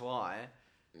 That's why.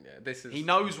 Yeah, this is. He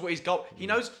knows what he's got. He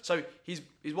knows. So his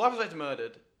wife was raped and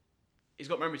murdered. He's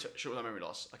got short-term memory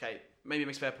loss. Okay, maybe it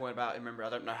makes a fair point about memory. I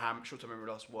don't know how short-term memory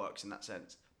loss works in that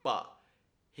sense, but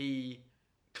he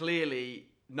clearly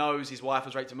knows his wife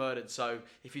was raped and murdered. So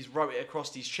if he's wrote it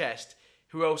across his chest,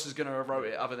 who else is going to have wrote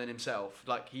it other than himself?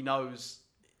 Like he knows.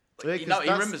 Yeah, He 'cause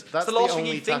remembers. That's It's the last the thing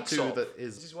only he thinks tattoo of. that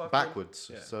Is is his wife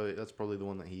backwards. Yeah. So that's probably the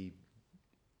one that he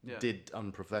did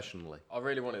unprofessionally. I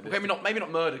really wanted this. Maybe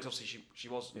not murdered because obviously she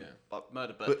was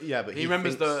murdered, but But he he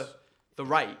remembers thinks- the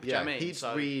rape. Do you know Yeah, what I mean? he'd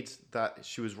So- read that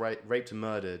she was raped and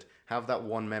murdered, have that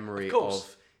one memory Of course.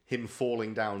 of him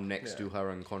falling down next Yeah. to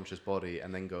her unconscious body,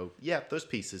 and then go, yeah, those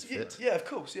pieces fit. Yeah, of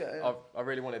course, yeah. I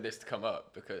really wanted this to come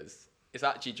up because it's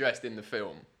actually dressed in the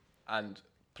film, and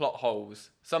plot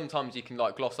holes, sometimes you can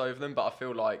like gloss over them, but I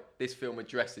feel like this film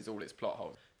addresses all its plot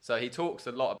holes. So he talks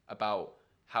a lot about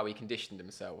how he conditioned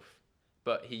himself,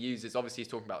 but he uses, obviously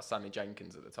he's talking about Sammy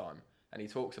Jenkins at the time, and he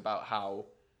talks about how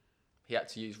he had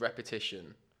to use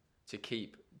repetition to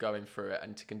keep going through it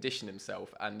and to condition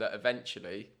himself, and that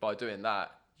eventually by doing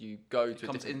that you go to a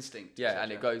becomes different instinct. yeah,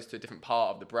 and it goes to a different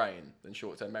part of the brain than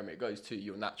short-term memory. It goes to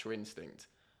your natural instinct.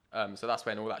 So that's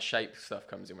when all that shape stuff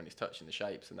comes in, when he's touching the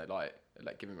shapes and they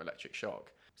give him electric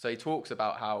shock. So he talks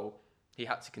about how he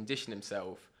had to condition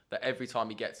himself that every time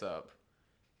he gets up,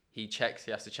 he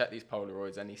has to check these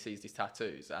Polaroids and he sees these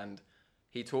tattoos. And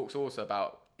he talks also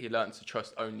about he learned to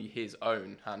trust only his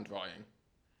own handwriting.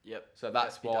 Yep. So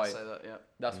that's He why does say that, yeah.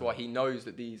 that's why he knows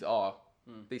that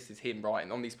this is him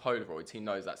writing. On these Polaroids, he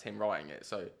knows that's him writing it.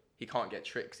 So he can't get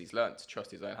tricks. He's learnt to trust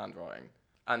his own handwriting.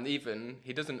 And even,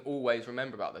 he doesn't always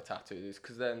remember about the tattoos,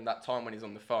 because then that time when he's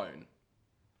on the phone,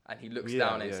 and he looks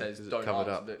down and it says, don't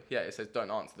answer it says,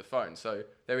 don't answer the phone. So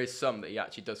there is some that he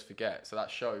actually does forget. So that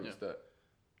shows that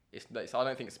I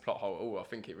don't think it's a plot hole at all. I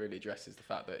think it really addresses the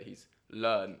fact that he's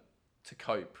learned to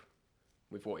cope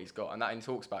with what he's got. And that he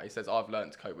talks about, he says, I've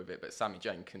learned to cope with it, but Sammy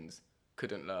Jenkins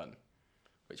couldn't learn.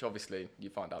 Which obviously you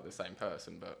find out the same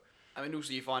person, but... I mean,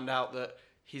 also you find out that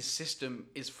his system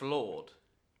is flawed.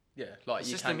 Yeah, like The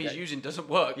you system can he's get, using doesn't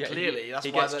work, yeah, clearly. That's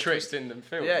he why gets the tricked twist- in the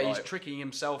film. Yeah, he's like- tricking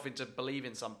himself into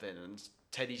believing something, and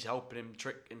Teddy's helping him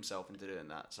trick himself into doing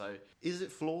that. So, Is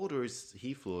it flawed or is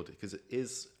he flawed? Because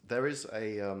there is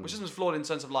a... which isn't flawed in the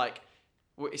sense of like,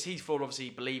 is he flawed obviously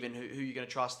believing who you're going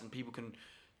to trust, and people can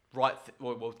write,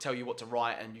 will tell you what to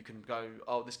write, and you can go,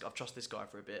 oh, this I've trust this guy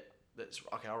for a bit. That's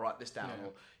okay. I'll write this down,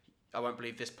 or I won't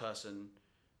believe this person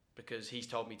because he's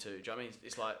told me to. Do you know what I mean?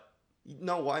 It's like.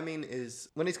 No, what I mean is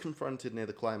when he's confronted near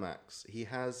the climax, he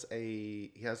has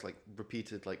like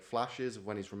repeated like flashes of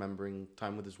when he's remembering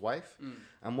time with his wife,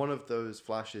 and one of those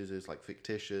flashes is like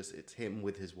fictitious. It's him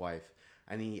with his wife,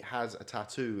 and he has a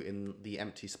tattoo in the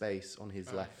empty space on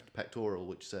his left pectoral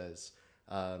which says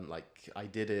like I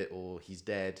did it, or he's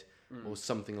dead, or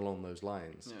something along those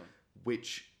lines. Yeah.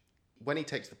 Which, when he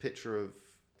takes the picture of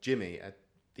Jimmy at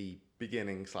the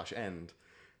beginning / end,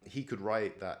 he could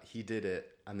write that he did it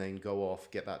and then go off,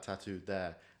 get that tattooed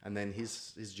there, and then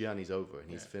his journey's over and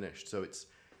he's finished. So it's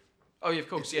Oh yeah, of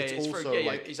course. it's it's also through,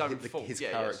 like his own fault. his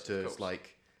yes, character of is course.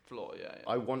 like, flaw. Yeah.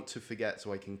 I want to forget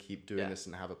so I can keep doing Yeah. this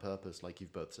and have a purpose, like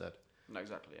you've both said. No,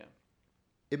 exactly. Yeah.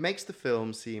 It makes the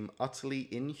film seem utterly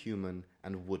inhuman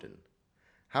and wooden.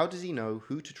 How does he know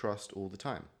who to trust all the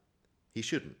time? He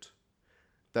shouldn't.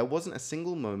 There wasn't a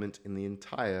single moment in the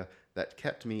entire that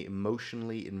kept me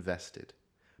emotionally invested.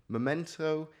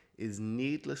 Memento is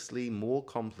needlessly more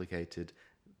complicated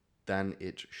than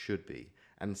it should be,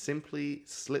 and simply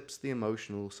slips the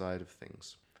emotional side of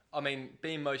things. I mean,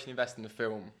 being emotionally invested in the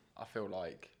film, I feel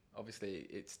like, obviously,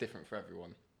 it's different for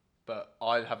everyone. But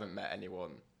I haven't met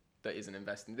anyone that isn't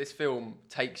invested. This film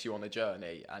takes you on a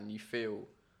journey, and you feel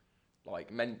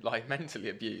like mentally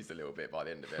abused a little bit by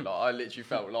the end of it. Like, I literally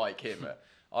felt like him.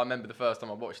 I remember the first time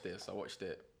I watched this,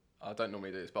 I don't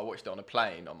normally do this, but I watched it on a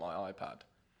plane on my iPad,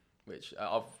 which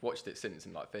I've watched it since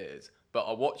in like theatres. But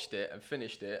I watched it and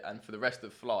finished it, and for the rest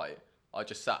of the flight, I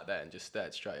just sat there and just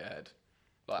stared straight ahead.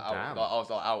 Like, Damn. I was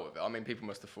like out of it. I mean, people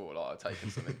must have thought like I'd taken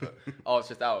something, but I was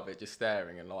just out of it, just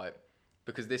staring and like,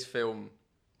 because this film,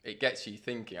 it gets you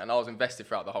thinking, and I was invested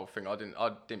throughout the whole thing. I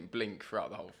didn't blink throughout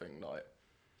the whole thing.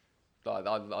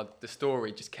 The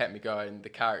story just kept me going. The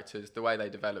characters, the way they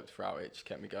developed throughout it, just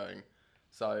kept me going.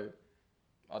 So,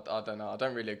 I don't know. I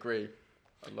don't really agree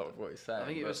a lot of what he's saying. I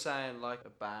think it was saying like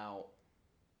about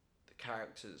the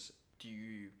characters. Do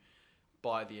you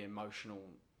buy the emotional?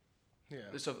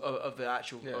 Of the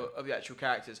actual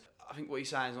characters. I think what he's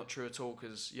saying is not true at all,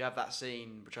 because you have that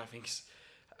scene which I think is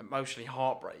emotionally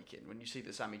heartbreaking when you see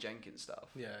the Sammy Jenkins stuff.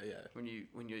 Yeah. When you're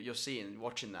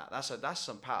watching that, that's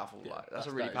some powerful that's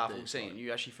a really that is powerful deep, scene. right.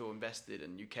 You actually feel invested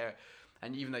and you care,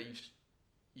 and even though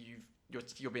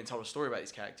you're being told a story about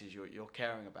these characters, you're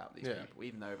caring about these people,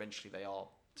 even though eventually they are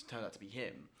turned out to be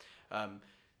him.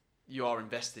 You are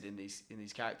invested in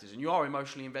these characters, and you are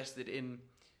emotionally invested in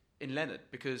Leonard,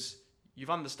 because you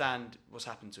understand what's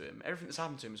happened to him. Everything that's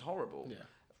happened to him is horrible. Yeah.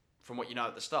 From what you know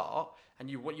at the start, and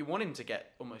you want him to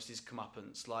get almost his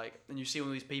comeuppance, like, and you see all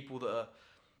these people that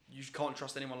you can't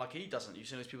trust anyone like he doesn't. You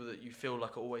see all these people that you feel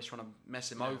like are always trying to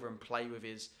mess him over and play with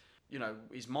his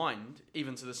mind,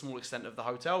 even to the small extent of the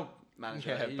hotel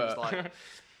manager. Yeah, he but was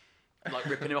like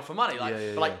ripping him off for money,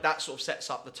 that sort of sets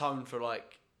up the tone for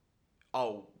like,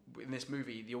 oh, in this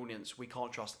movie, the audience, we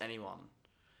can't trust anyone.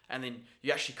 And then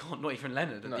you actually can't, not even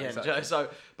Leonard at the end. Exactly. So,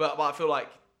 but I feel like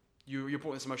you're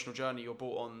brought on this emotional journey. You're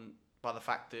brought on by the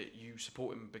fact that you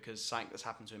support him because something that's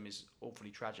happened to him is awfully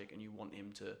tragic, and you want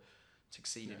him to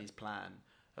succeed in his plan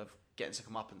of getting some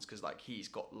comeuppance, because like he's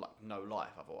got like no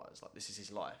life otherwise. Like, this is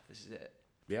his life. This is it.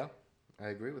 Yeah, I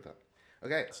agree with that.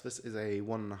 Okay, so this is a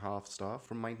 1.5 star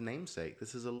from my namesake.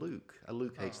 This is a Luke.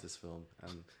 Luke hates this film.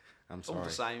 I'm sorry. All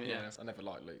the same, yeah. I never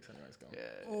liked Luke's anyways. Go on.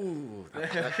 Yeah. Ooh,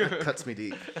 that cuts me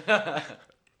deep.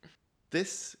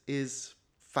 This is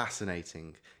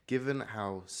fascinating, given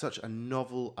how such a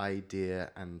novel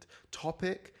idea and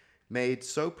topic, made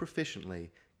so proficiently,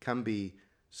 can be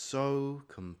so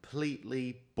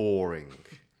completely boring,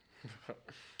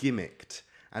 gimmicked,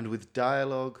 and with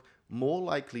dialogue more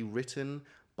likely written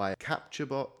by capture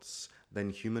bots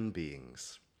than human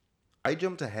beings. I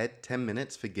jumped ahead 10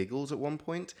 minutes for giggles at one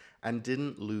point and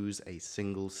didn't lose a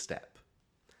single step.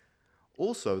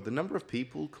 Also, the number of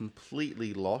people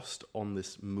completely lost on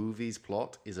this movie's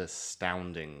plot is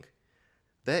astounding.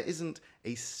 There isn't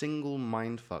a single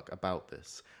mindfuck about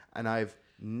this, and I've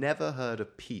never heard a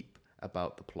peep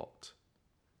about the plot.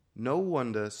 No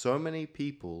wonder so many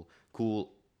people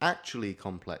call actually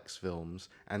complex films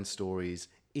and stories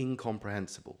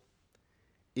incomprehensible.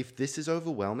 If this is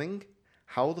overwhelming,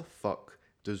 how the fuck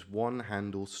does one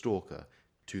handle Stalker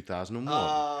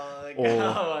 2001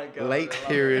 or late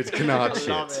period canard shit?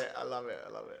 I love it.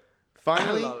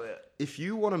 Finally, I love it. if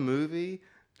you want a movie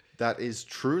that is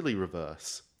truly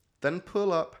reverse, then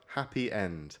pull up Happy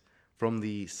End from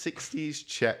the 60s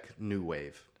Czech New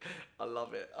Wave. I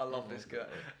love it. I love this guy.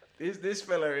 This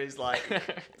fella is like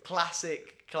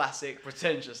classic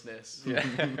pretentiousness. Yeah.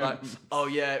 Like, oh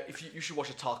yeah, if you should watch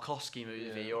a Tarkovsky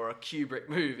movie or a Kubrick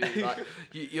movie. Like,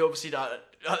 you obviously don't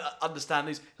understand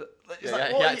these. He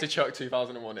had to chuck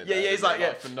 2001 in. Yeah, there, he's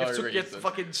like, for no reason. You have to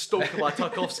fucking stalk by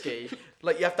Tarkovsky.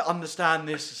 Like, you have to understand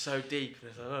this so deep.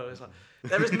 It's like,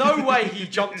 there is no way he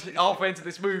jumped halfway into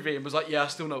this movie and was like, yeah, I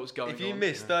still know what's going on. If you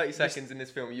miss 30 seconds in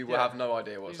this film, you will have no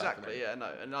idea what's happening. Exactly, yeah,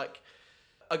 no. And like,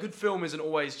 a good film isn't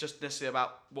always just necessarily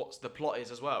about what the plot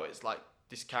is as well. It's like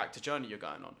this character journey you're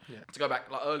going on. Yeah. To go back,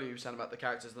 like earlier you were saying about the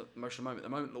characters, the emotional moment. The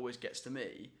moment that always gets to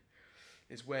me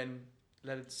is when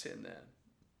Leonard's sitting there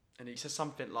and he says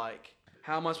something like,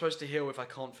 how am I supposed to heal if I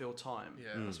can't feel time?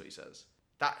 Yeah. That's what he says.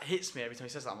 That hits me every time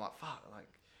he says that. I'm like, fuck,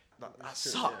 that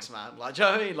sucks, man. Like, do you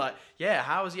know what I mean? Like, yeah,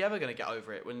 how is he ever going to get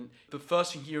over it when the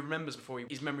first thing he remembers before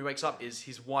his memory wakes up is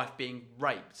his wife being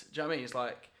raped? Do you know what I mean? It's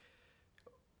like,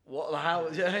 what the hell?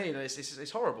 Do you know what I mean?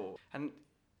 It's horrible. And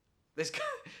this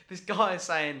guy is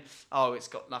saying, oh, it's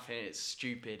got nothing, it's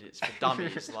stupid, it's for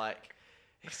dummies. Like,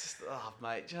 it's just, oh,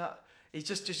 mate, do you know, he's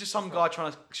just some guy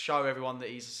trying to show everyone that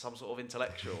he's some sort of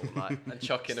intellectual, like, and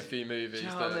chuck in a few movies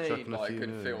that like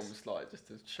good films, like just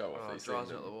to show off these things.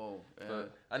 At the wall. Yeah.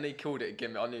 But, and he called it a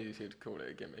gimmick. I knew he'd called it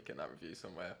a gimmick in that review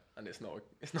somewhere, and it's not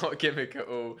a gimmick at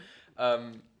all.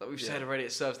 Like we've said already,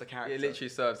 it serves the character. It literally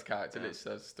serves the character. It literally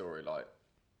serves the story. Like,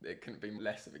 it couldn't be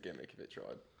less of a gimmick if it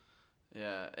tried.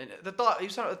 Yeah, and the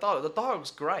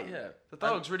dialogue's great. Yeah, the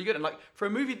dialogue's really good, and like for a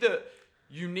movie that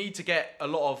you need to get a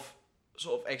lot of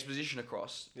sort of exposition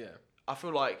across. Yeah, I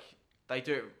feel like they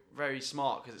do it very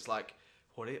smart because it's like,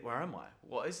 where am I?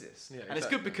 What is this? Yeah, and it's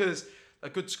good because a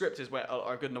good script is where,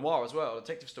 or a good noir as well, a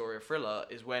detective story, a thriller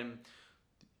is when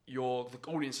the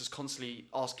audience is constantly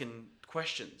asking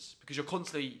questions because you're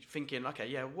constantly thinking, okay,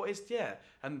 yeah,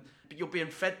 but you're being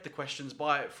fed the questions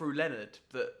through Leonard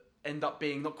that end up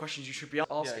being not questions you should be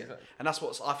asking, exactly. and that's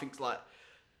what I think's like.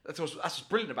 That's what's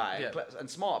brilliant about it and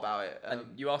smart about it. And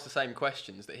you ask the same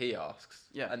questions that he asks,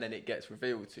 and then it gets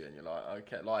revealed to you, and you're like,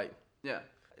 okay, like, yeah.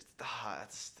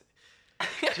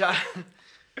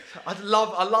 I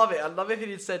love it. I'd love if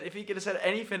he could have said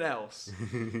anything else.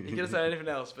 He could have said anything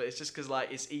else, but it's just because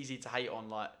like it's easy to hate on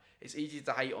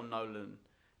Nolan,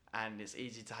 and it's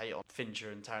easy to hate on Fincher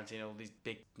and Tarantino, all these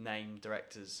big name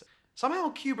directors.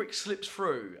 Somehow Kubrick slips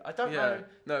through. I don't know.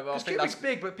 No, well, I because think Kubrick's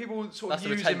big, but people sort of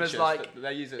use him as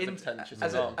they use it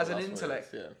as an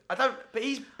intellect. Yeah. But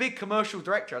he's big commercial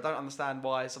director. I don't understand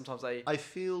why sometimes they. I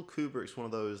feel Kubrick's one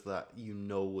of those that you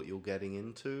know what you're getting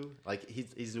into. Like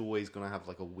he's always gonna have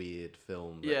like a weird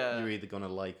film that you're either gonna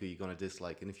like or you're gonna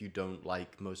dislike. And if you don't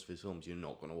like most of his films, you're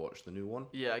not gonna watch the new one.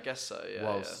 Yeah, I guess so. Yeah.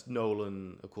 Whilst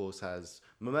Nolan, of course, has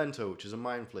Memento, which is a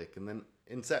mind flick, and then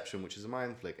Inception, which is a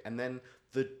mind flick, and then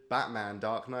the Batman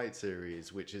Dark Knight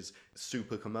series, which is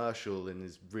super commercial and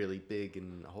is really big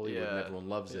in Hollywood and everyone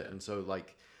loves it. And so,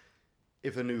 like,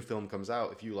 if a new film comes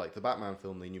out, if you like the Batman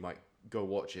film, then you might go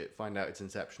watch it, find out it's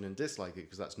Inception and dislike it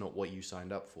because that's not what you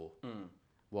signed up for.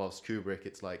 Whilst Kubrick,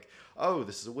 it's like, oh,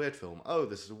 this is a weird film. Oh,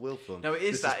 this is a weird film. No, it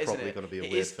is this that, is isn't probably it? going to be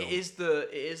a weird film. It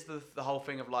is the whole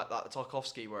thing of like the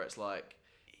Tarkovsky, where it's like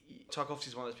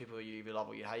Tarkovsky's one of those people who you either love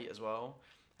or you hate as well,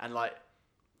 and like.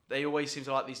 They always seem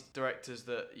to like these directors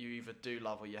that you either do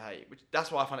love or you hate. Which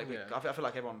that's why I find it. I feel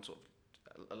like everyone sort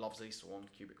of loves at least one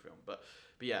Kubrick film. But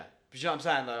yeah, but you know what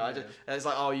I'm saying though. It's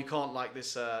like, oh, you can't like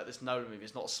this this Nolan movie.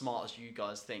 It's not as smart as you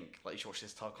guys think. Like you should watch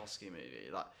this Tarkovsky movie.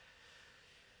 Like,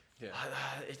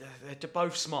 they're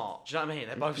both smart. Do you know what I mean?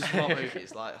 They're both smart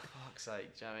movies. Like, for fuck's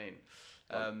sake. Do you know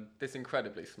what I mean? It's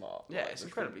incredibly smart. Yeah, it's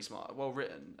incredibly smart. Well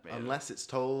written. Unless it's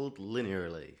told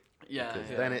linearly. Yeah.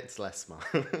 Because then it's less smart.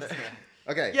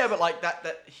 Okay. Yeah, but like that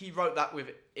he wrote that with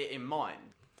it in mind.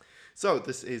 So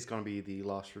this is going to be the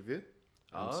last review.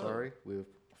 I'm sorry, we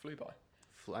flew by.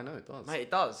 I know it does. Mate,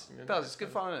 it does. It does. It's good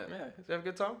fun, isn't it? Yeah. Did you have a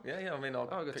good time? Yeah. I mean, I'll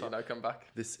have a good time. come back.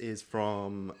 This is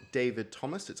from David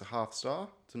Thomas. It's a half star.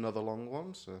 It's another long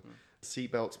one. So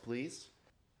seatbelts, please.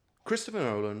 Christopher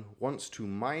Nolan wants to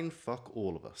mind fuck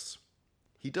all of us.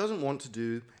 He doesn't want to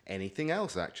do anything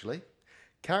else, actually.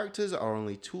 Characters are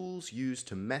only tools used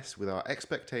to mess with our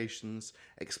expectations,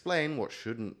 explain what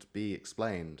shouldn't be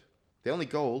explained. The only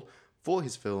goal for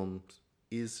his films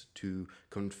is to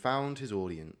confound his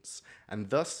audience,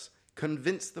 and thus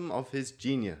convince them of his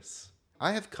genius.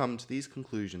 I have come to these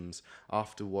conclusions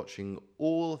after watching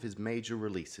all of his major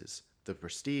releases, The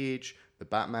Prestige, the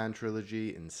Batman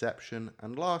trilogy, Inception,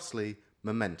 and lastly,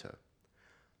 Memento.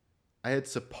 I had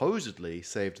supposedly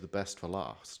saved the best for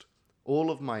last.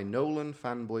 All of my Nolan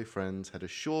fanboy friends had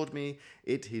assured me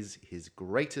it is his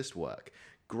greatest work,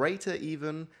 greater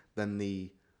even than the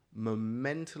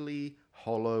momentally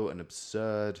hollow and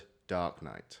absurd Dark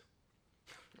Knight.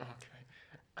 Okay.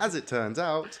 As it turns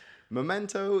out,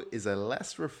 Memento is a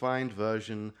less refined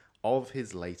version of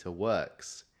his later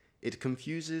works. It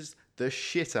confuses the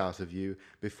shit out of you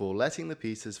before letting the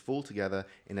pieces fall together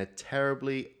in a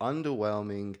terribly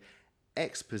underwhelming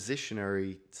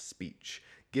expositionary speech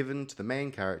given to the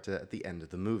main character at the end of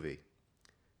the movie.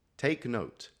 Take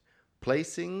note,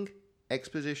 placing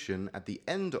exposition at the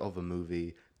end of a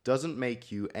movie doesn't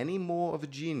make you any more of a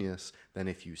genius than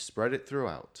if you spread it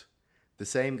throughout. The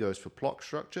same goes for plot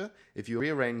structure if you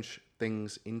rearrange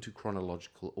things into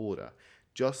chronological order.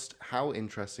 Just how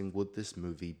interesting would this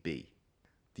movie be?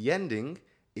 The ending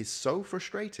is so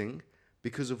frustrating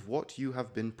because of what you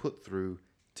have been put through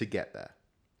to get there.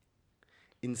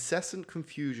 Incessant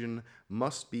confusion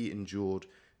must be endured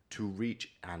to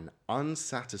reach an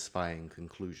unsatisfying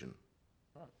conclusion.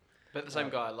 But the same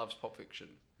guy loves Pulp Fiction.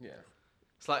 Yeah.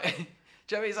 It's like, do you know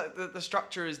what I mean? It's like the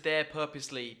structure is there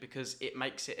purposely because it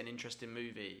makes it an interesting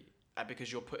movie and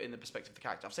because you're put in the perspective of the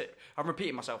character. I'm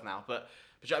repeating myself now, but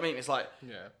do you know what I mean? It's like,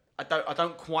 I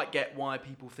don't quite get why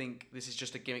people think this is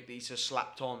just a gimmick that he's just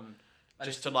slapped on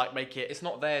just to like make it. It's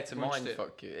not there to mind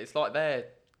fuck you. It's like there.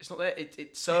 It's not there.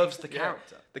 It serves the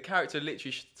character. The character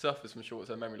literally suffers from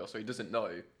short-term memory loss, so he doesn't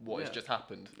know what has just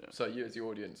happened. Yeah. So you, as the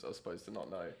audience, are supposed to not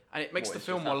know. And it makes the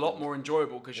film a lot more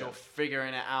enjoyable because you're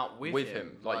figuring it out with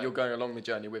him. Like you're going along the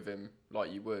journey with him,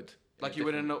 like you would. Like you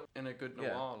would in a good noir.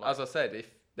 Yeah. Like. As I said, if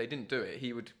they didn't do it,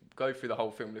 he would go through the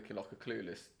whole film looking like a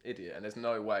clueless idiot, and there's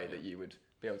no way that you would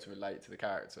be able to relate to the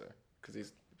character because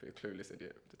he's a clueless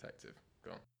idiot detective.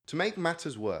 Go on. To make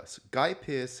matters worse, Guy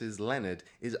Pearce's Leonard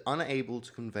is unable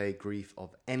to convey grief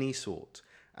of any sort,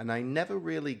 and I never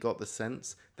really got the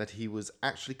sense that he was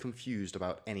actually confused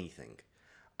about anything.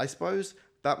 I suppose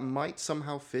that might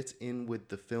somehow fit in with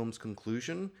the film's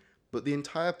conclusion, but the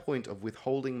entire point of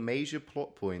withholding major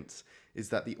plot points is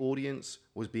that the audience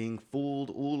was being fooled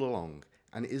all along,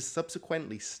 and is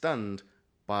subsequently stunned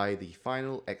by the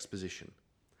final exposition.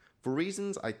 For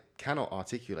reasons I cannot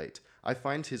articulate, I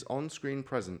find his on-screen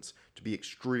presence to be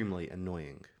extremely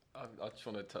annoying. I just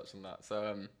want to touch on that.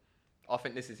 So I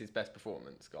think this is his best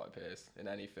performance, Guy Pearce, in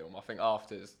any film. I think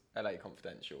after's LA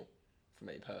Confidential, for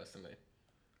me personally,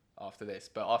 after this.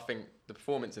 But I think the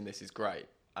performance in this is great.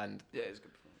 And Yeah, it's a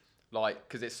good performance. like,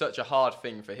 because it's such a hard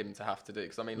thing for him to have to do.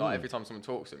 Because I mean, like every time someone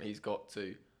talks to him, he's got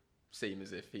to seem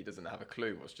as if he doesn't have a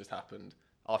clue what's just happened.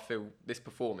 I feel this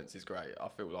performance is great. I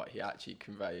feel like he actually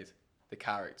conveyed the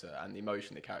character and the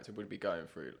emotion the character would be going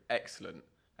through. Excellent.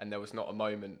 And there was not a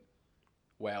moment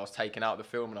where I was taken out of the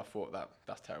film and I thought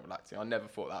that's terrible acting. I never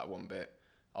thought that one bit.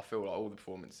 I feel like all the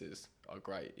performances are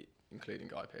great, including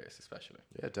Guy Pearce especially.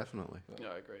 Yeah, definitely. Yeah,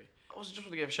 I agree. I also just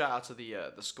want to give a shout out to the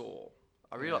score.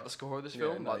 I really like the score of this Yeah,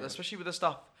 film, no, like yeah. especially with the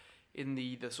stuff in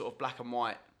the sort of black and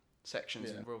white sections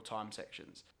Yeah. and real time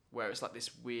sections, where it's like this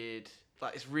weird,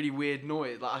 like it's really weird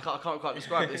noise. Like I can't quite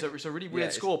describe it. It's a really weird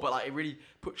it's- score, but like it really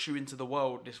puts you into the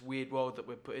world, this weird world that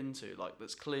we're put into. Like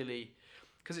that's clearly,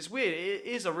 because it's weird. It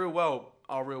is a real world,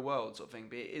 our real world sort of thing,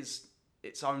 but it is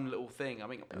its own little thing. I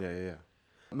mean, Yeah.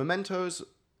 Memento's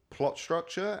plot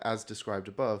structure, as described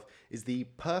above, is the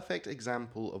perfect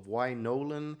example of why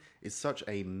Nolan is such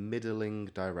a middling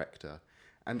director,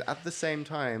 and at the same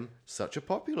time, such a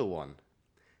popular one.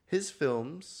 His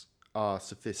films are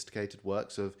sophisticated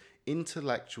works of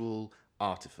intellectual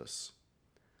artifice.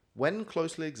 When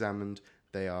closely examined,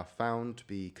 they are found to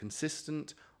be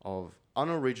consistent of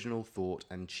unoriginal thought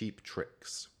and cheap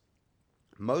tricks.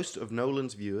 Most of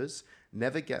Nolan's viewers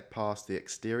never get past the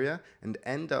exterior and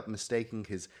end up mistaking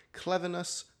his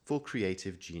cleverness for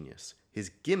creative genius, his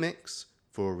gimmicks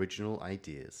for original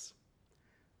ideas.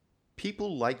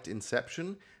 People liked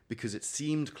Inception because it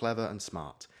seemed clever and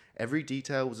smart. Every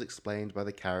detail was explained by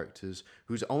the characters,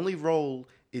 whose only role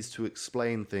is to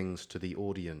explain things to the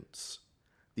audience.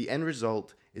 The end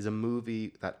result is a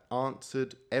movie that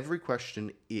answered every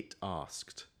question it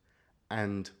asked,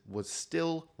 and was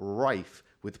still rife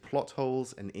with plot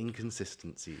holes and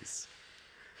inconsistencies.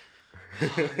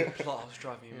 the plot was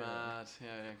driving me mad.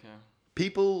 Yeah.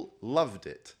 People loved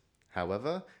it,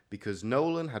 however, because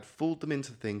Nolan had fooled them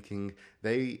into thinking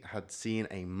they had seen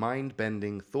a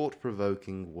mind-bending,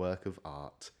 thought-provoking work of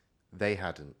art. They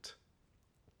hadn't.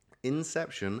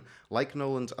 Inception, like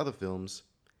Nolan's other films,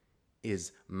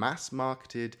 is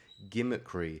mass-marketed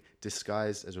gimmickry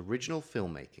disguised as original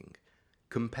filmmaking.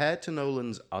 Compared to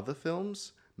Nolan's other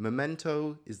films,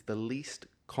 Memento is the least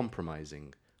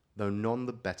compromising, though none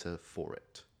the better for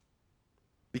it.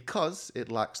 Because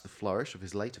it lacks the flourish of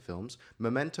his later films,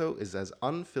 Memento is as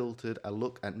unfiltered a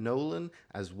look at Nolan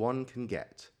as one can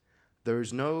get. There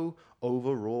is no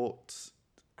overwrought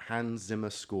Hans Zimmer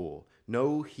score,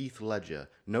 no Heath Ledger,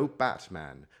 no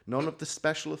Batman, none of the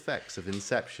special effects of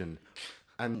Inception,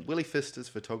 and Willie Pfister's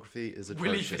photography is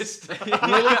atrocious.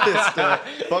 Willie Pfister,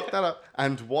 fuck that up,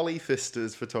 and Wally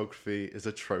Pfister's photography is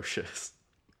atrocious.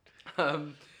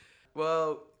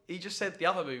 Well, he just said the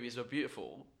other movies were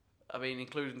beautiful. I mean,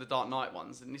 including the Dark Knight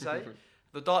ones, didn't he say?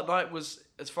 The Dark Knight was,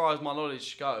 as far as my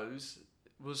knowledge goes,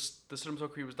 was the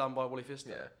cinematography was done by Wally Pfister.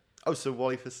 Yeah. Oh, so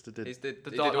Wally Pfister did He did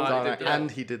The he Dark did all Knight, the- Dark Knight,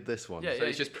 and he did this one. Yeah, So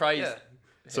he's just praised. yeah.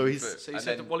 So him he's- for- So he and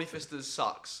said then- that Wally Pfister's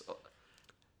sucks,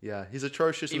 Yeah, he's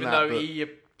atrocious even in that, though but he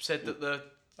said that the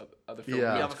other film Yeah.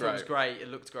 the looked other film was great. great, it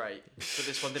looked great, but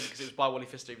this one didn't because it was by Wally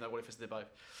Pfister, even though Wally Pfister did both.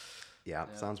 yeah,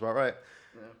 sounds about right.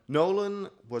 Nolan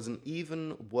was an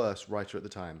even worse writer at the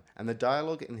time, and the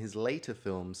dialogue in his later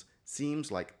films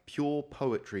seems like pure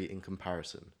poetry in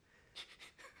comparison.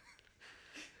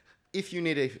 If you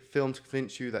need a film to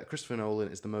convince you that Christopher Nolan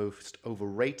is the most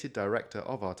overrated director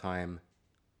of our time,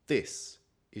 this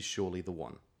is surely the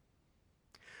one.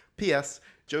 P.S.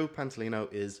 Joe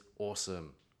Pantoliano is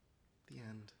awesome. The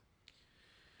end.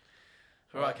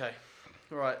 Right, okay.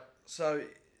 Right, so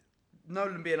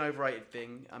Nolan being overrated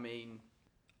thing, I mean,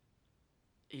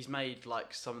 he's made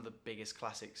like some of the biggest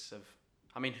classics of,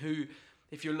 I mean,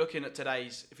 if you look at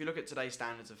today's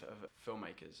standards of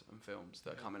filmmakers and films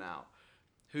that are coming out,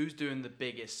 who's doing the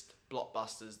biggest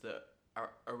blockbusters that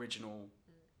are original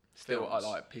Still, films? I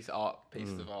like pieces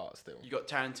of art still. You got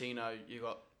Tarantino, you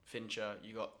got Fincher,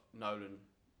 you got Nolan,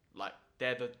 like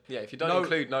they're the Yeah, if you don't No-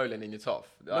 include Nolan in your top,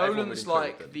 everyone would Nolan's include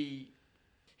like them.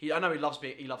 I know he loves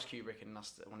Kubrick and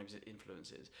that's one of his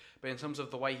influences, but in terms of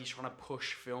the way he's trying to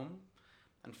push film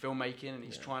and filmmaking, and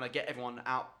he's trying to get everyone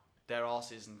out their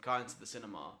asses and going to the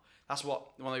cinema. That's one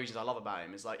of the reasons I love about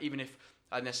him is like even if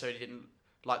I necessarily didn't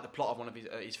like the plot of one of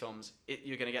his films,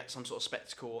 you're going to get some sort of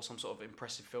spectacle or some sort of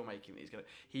impressive filmmaking that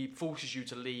he forces you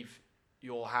to leave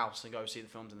your house and go see the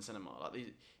films in the cinema. Like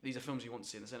these are films you want to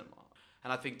see in the cinema.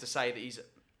 And I think to say that he's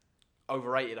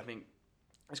overrated, I think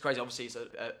it's crazy. Obviously, it's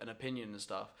an opinion and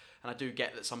stuff, and I do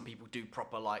get that some people do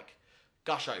proper like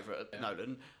gush over it at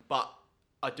Nolan, but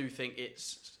I do think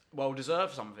it's well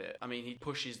deserved, some of it. I mean, he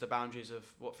pushes the boundaries of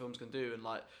what films can do, and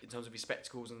like in terms of his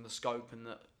spectacles and the scope and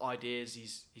the ideas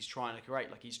he's trying to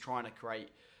create. Like he's trying to create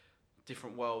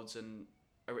different worlds and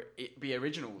be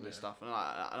original with this stuff, and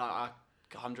I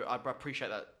appreciate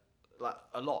that like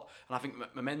a lot. And I think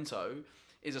Memento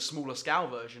is a smaller scale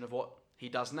version of what he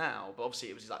does now, but obviously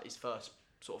it was like his first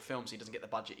sort of film, so he doesn't get the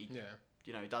budget he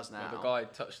does now. Well, the guy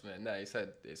touched on it in there. He said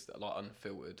it's like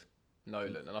unfiltered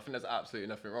Nolan, and I think there's absolutely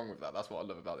nothing wrong with that. That's what I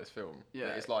love about this film. Yeah,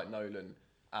 it's like Nolan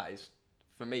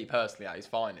for me personally, at his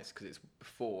finest, because it's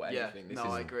before anything. This is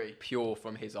I agree. Pure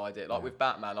from his idea. Like with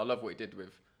Batman, I love what he did with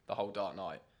the whole Dark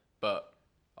Knight, but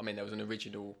I mean there was an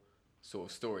original sort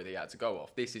of story that he had to go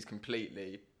off. This is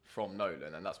completely from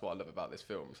Nolan, and that's what I love about this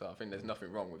film. So I think there's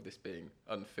nothing wrong with this being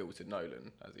unfiltered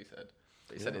Nolan, as he said.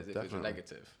 But he said it was a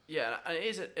negative. Yeah, and it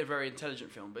is a very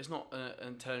intelligent film, but it's not an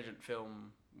intelligent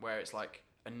film where it's like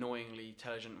annoyingly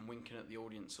intelligent and winking at the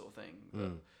audience sort of thing.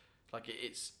 But like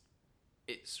it's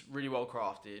really well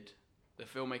crafted. The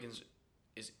filmmaking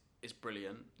is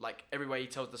brilliant. Like every way he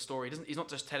tells the story, he's not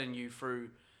just telling you through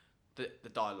the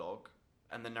dialogue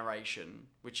and the narration,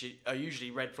 which are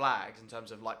usually red flags in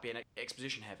terms of like being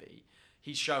exposition heavy.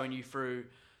 He's showing you through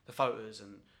the photos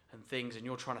and things, and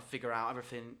you're trying to figure out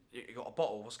everything. You got a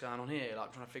bottle, what's going on here? Like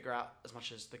I'm trying to figure out as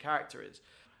much as the character is.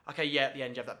 Okay, yeah, at the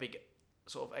end you have that big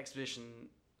sort of exposition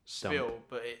spill,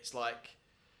 but it's like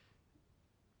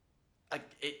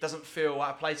it doesn't feel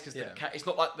out of place because it's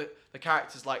not like the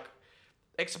characters like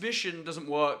exhibition doesn't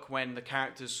work when the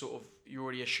characters sort of you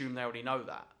already assume they already know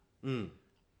that.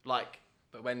 Like.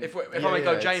 But when if I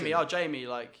go Jamie,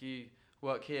 like you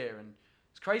work here, and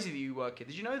it's crazy that you work here.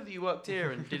 Did you know that you worked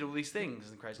here and did all these things?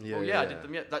 And crazy. I did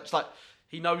them. Yeah, that's like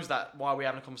he knows that. Why are we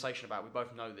having a conversation about? We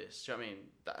both know this. Do you know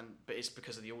what I mean? But it's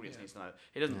because of the audience needs to know.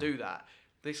 He doesn't do that.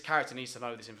 This character needs to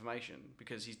know this information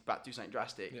because he's about to do something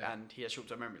drastic and he has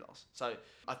short-term memory loss. So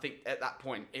I think at that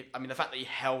point, the fact that he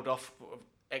held off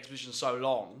exposition so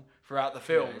long throughout the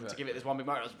film to give it this one big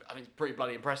moment, I think it's pretty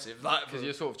bloody impressive. Because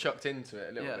you're sort of chucked into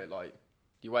it a little bit, like.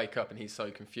 You wake up and he's so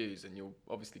confused, and you're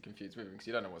obviously confused with him because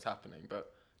you don't know what's happening.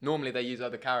 But normally they use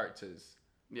other characters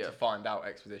to find out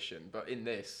exposition. But in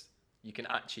this, you can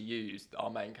actually use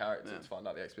our main character to find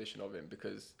out the exposition of him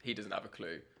because he doesn't have a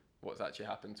clue what's actually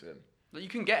happened to him. You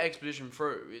can get exposition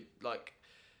through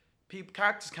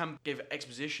characters can give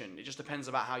exposition. It just depends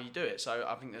about how you do it. So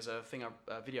I think there's a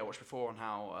video I watched before on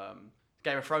how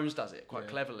Game of Thrones does it quite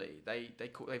cleverly. They've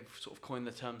sort of coined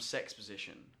the term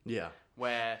sexposition. Yeah,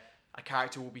 where a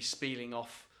character will be spieling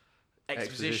off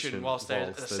exposition whilst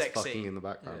there's a sex scene in the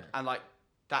background, and like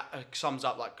that sums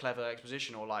up like clever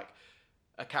exposition. Or like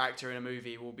a character in a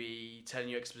movie will be telling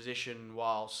you exposition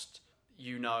whilst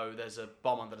you know there's a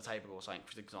bomb under the table or something.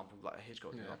 For example, like a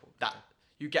Hitchcock example, that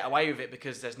you get away with it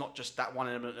because there's not just that one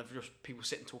element of just people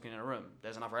sitting talking in a room.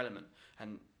 There's another element,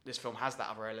 and this film has that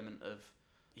other element of.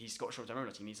 He's got short-term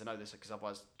memory. He needs to know this because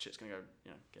otherwise shit's gonna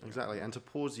go. Exactly. And to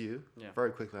pause you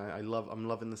very quickly, I'm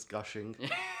loving this gushing.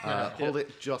 Hold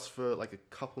it just for like a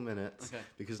couple minutes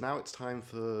because now it's time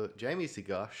for Jamie to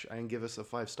gush and give us a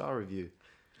 5-star review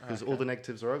because all the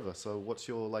negatives are over. So what's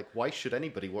your why should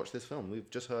anybody watch this film? We've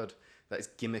just heard that it's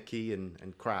gimmicky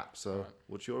and crap. So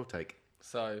what's your take?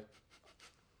 So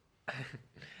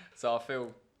I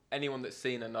feel anyone that's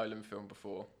seen a Nolan film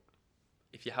before,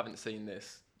 if you haven't seen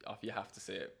this. You have to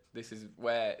see it. This is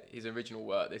where his original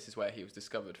work, this is where he was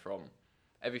discovered from.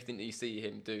 Everything that you see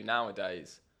him do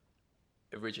nowadays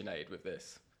originated with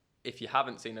this. If you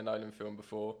haven't seen a Nolan film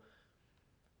before,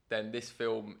 then this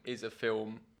film is a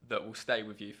film that will stay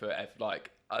with you forever. Like,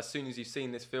 as soon as you've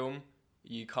seen this film,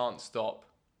 you can't stop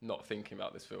not thinking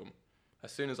about this film.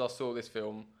 As soon as I saw this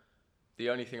film,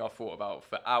 the only thing I thought about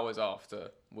for hours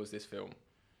after was this film.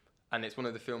 And it's one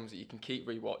of the films that you can keep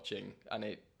rewatching,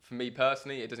 and for me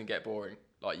personally, it doesn't get boring.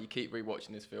 Like, you keep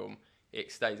rewatching this film,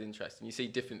 it stays interesting. You see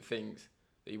different things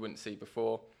that you wouldn't see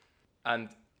before. And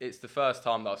it's the first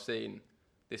time that I've seen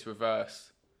this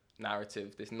reverse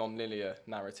narrative, this non-linear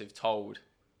narrative told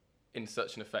in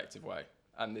such an effective way.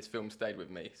 And this film stayed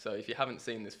with me. So if you haven't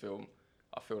seen this film,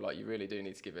 I feel like you really do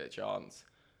need to give it a chance.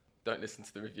 Don't listen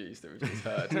to the reviews that we've just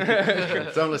heard.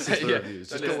 Don't listen to the reviews.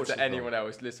 Don't listen to anyone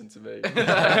else. Listen to me.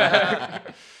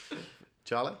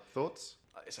 Charlie, thoughts?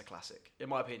 it's a classic. In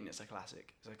my opinion, it's a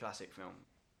classic. It's a classic film.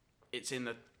 It's in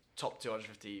the top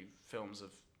 250 films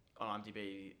on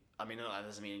IMDb. I mean, that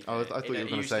doesn't mean anything. I thought you were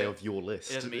going to say of your list.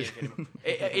 It doesn't mean anything.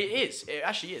 It is. It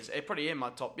actually is. It's probably in my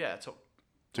top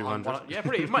 200. Yeah,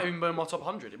 probably. It might even be in my top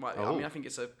 100. It might. Oh. I mean, I think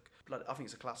it's a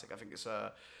classic. I think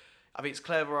it's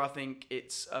clever. I think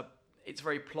it's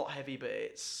very plot heavy, but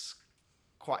it's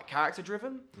quite character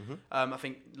driven. I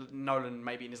think Nolan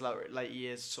maybe in his late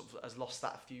years sort of has lost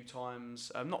that a few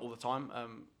times. Not all the time.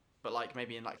 But like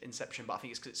maybe in like Inception. But I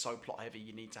think it's because it's so plot heavy.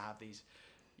 You need to have these.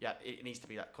 Yeah, it needs to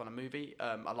be that kind of movie.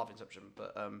 I love Inception,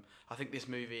 but I think this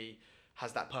movie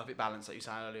has that perfect balance that you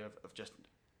said earlier of just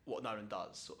what Nolan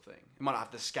does, sort of thing. It might not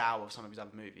have the scowl of some of his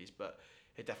other movies, but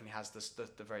it definitely has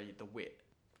the wit.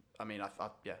 I mean,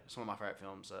 yeah, it's one of my favourite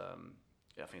films.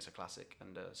 Yeah, I think it's a classic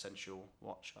and an essential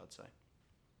watch, I'd say.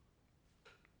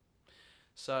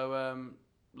 So,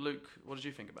 Luke, what did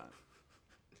you think about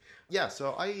it? Yeah,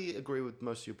 so I agree with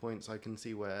most of your points. I can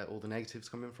see where all the negatives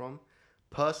coming from.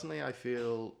 Personally, I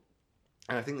feel,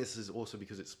 and I think this is also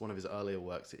because it's one of his earlier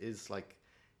works, it is like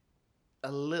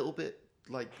a little bit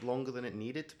like longer than it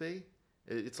needed to be.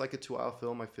 It's like a 2-hour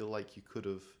film. I feel like you could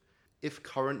have, if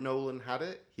current Nolan had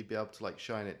it, he'd be able to like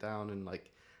shine it down and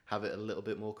like have it a little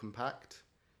bit more compact.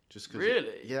 Just cause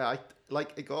really?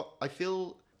 I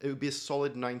feel it would be a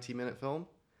solid 90-minute film,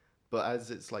 but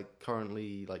as it's like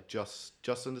currently like just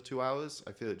under 2 hours,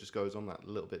 I feel it just goes on that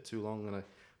little bit too long, and I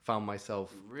found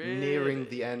myself nearing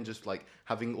the end just like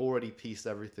having already pieced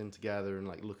everything together and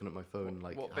like looking at my phone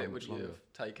like what how bit much would you longer.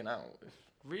 have taken out?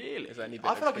 Really? Is there any bit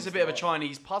I feel like it's a bit of a like-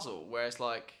 Chinese puzzle where it's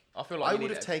like I feel like I you would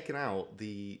need have taken out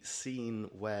the scene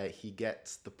where he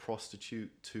gets the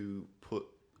prostitute to put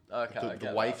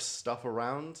the wife's stuff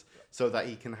around so that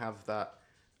he can have that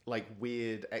like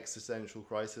weird existential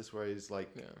crisis where he's like,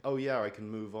 oh yeah, I can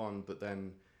move on, but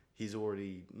then he's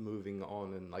already moving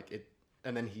on and like it,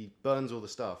 and then he burns all the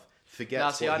stuff,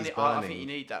 forgets what he's burning. I think you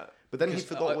need that. But then he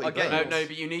forgot what he burned. No,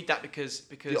 but you need that because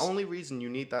the only reason you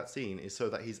need that scene is so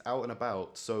that he's out and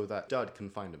about, so that Dud can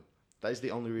find him. That is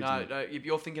the only reason. No,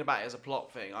 you're thinking about it as a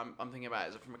plot thing. I'm thinking about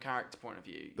it as from a character point of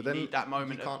view. But you then need that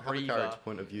moment you can't of have breather. a character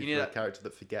point of view You need for a that- character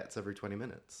that forgets every 20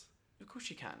 minutes. Of course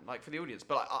you can, like for the audience.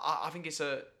 But I think it's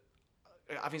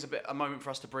a moment for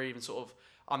us to breathe and sort of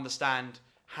understand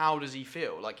how does he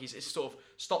feel. Like it's sort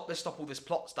of let's stop all this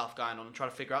plot stuff going on and try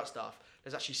to figure out stuff.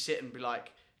 Let's actually sit and be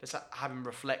like, let's have him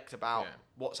reflect about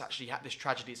what's actually this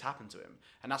tragedy has happened to him,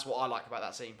 and that's what I like about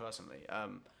that scene personally.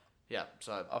 Yeah,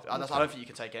 so I don't think you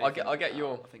can take anything. I get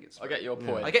your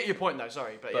point. I get your point though.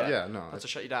 Sorry, but no, not to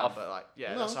shut you down, but like,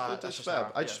 yeah, no, that's that's just fair.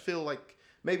 how I just feel like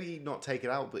maybe not take it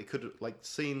out, but it could like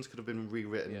scenes could have been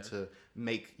rewritten to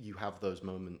make you have those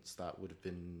moments that would have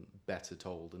been better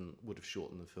told and would have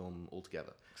shortened the film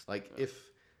altogether. Like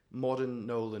if modern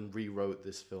Nolan rewrote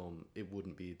this film, it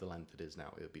wouldn't be the length it is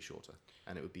now. It would be shorter,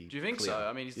 and it would be. Do you think clearer. so?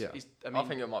 I mean, I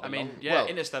think it might be longer. yeah, Well,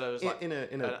 Interstellar is like in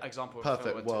an a example of a film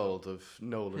perfect where world of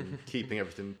Nolan keeping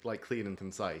everything like clean and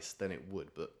concise, then it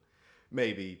would. But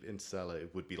maybe Interstellar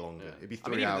it would be longer. It'd be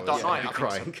 3 even hours. The Dark Knight, I'd be I think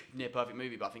crying. it's a near perfect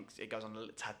movie, but I think it goes on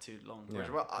a tad too long. Yeah.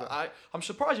 Well, I'm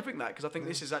surprised you think that because I think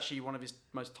this is actually one of his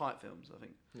most tight films. I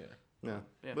think. Yeah.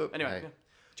 But anyway, hey.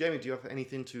 Jamie, do you have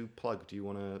anything to plug? Do you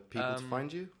want people to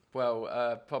find you?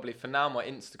 Well, probably for now, my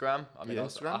Instagram. I mean,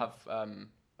 Instagram? I have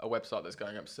a website that's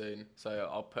going up soon, so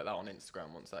I'll put that on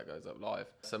Instagram once that goes up live.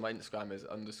 So my Instagram is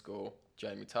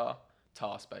 _Jamie Tarr,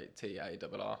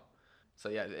 TARR. So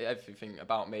yeah, everything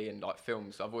about me and like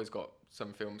films. I've always got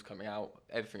some films coming out.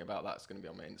 Everything about that's going to be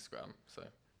on my Instagram. So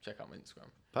check out my Instagram.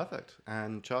 Perfect.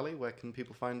 And Charlie, where can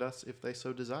people find us if they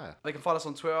so desire? they can find us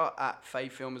on Twitter at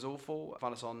 @FaveFilmIsAwful.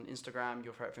 Find us on Instagram,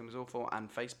 Your Favorite Film Is Awful,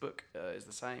 and Facebook is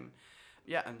the same.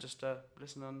 Yeah, and just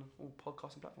listen on all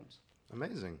podcasting platforms.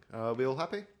 Amazing. Are we all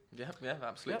happy? Yeah,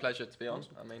 absolute pleasure to be on.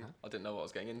 I mean, I didn't know what I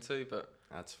was getting into, but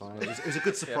That's fine. It was a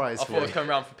good surprise I for thought I was you. coming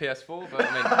around for PS4, but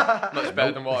I mean, much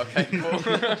better than what I came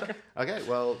for. Okay,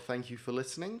 well, thank you for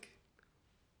listening.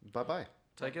 Bye-bye.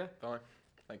 Take care. Bye.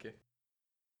 Thank you.